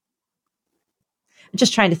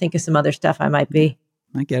just trying to think of some other stuff I might be.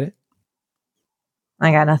 I get it.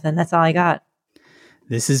 I got nothing. That's all I got.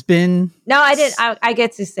 This has been... No, I didn't. I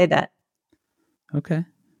get to say that. Okay.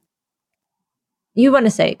 You want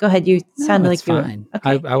to say it. Go ahead. You sounded like you fine.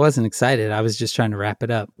 were. Okay. I wasn't excited. I was just trying to wrap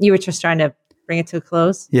it up. You were just trying to bring it to a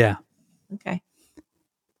close? Yeah. Okay.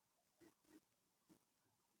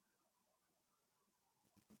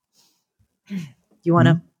 You're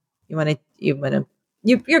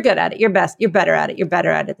good at it. You're best. You're better at it. You're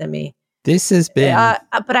better at it than me. This has been...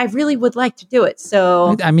 but I really would like to do it.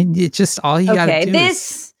 So... I mean, it's just all you got to do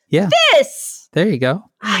this. There you go.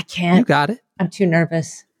 I can't. You got it. I'm too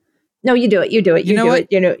nervous. No, you do it. You do it. You know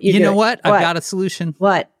what? You know what? I've got a solution.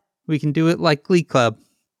 What? We can do it like Glee Club.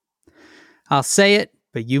 I'll say it,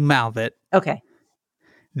 but you mouth it. Okay.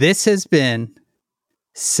 This has been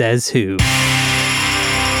Says Who.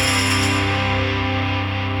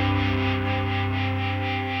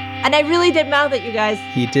 And I really did mouth it, you guys.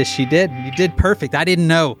 She did. You did perfect. I didn't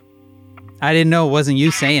know. It wasn't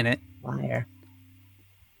you saying it. Liar.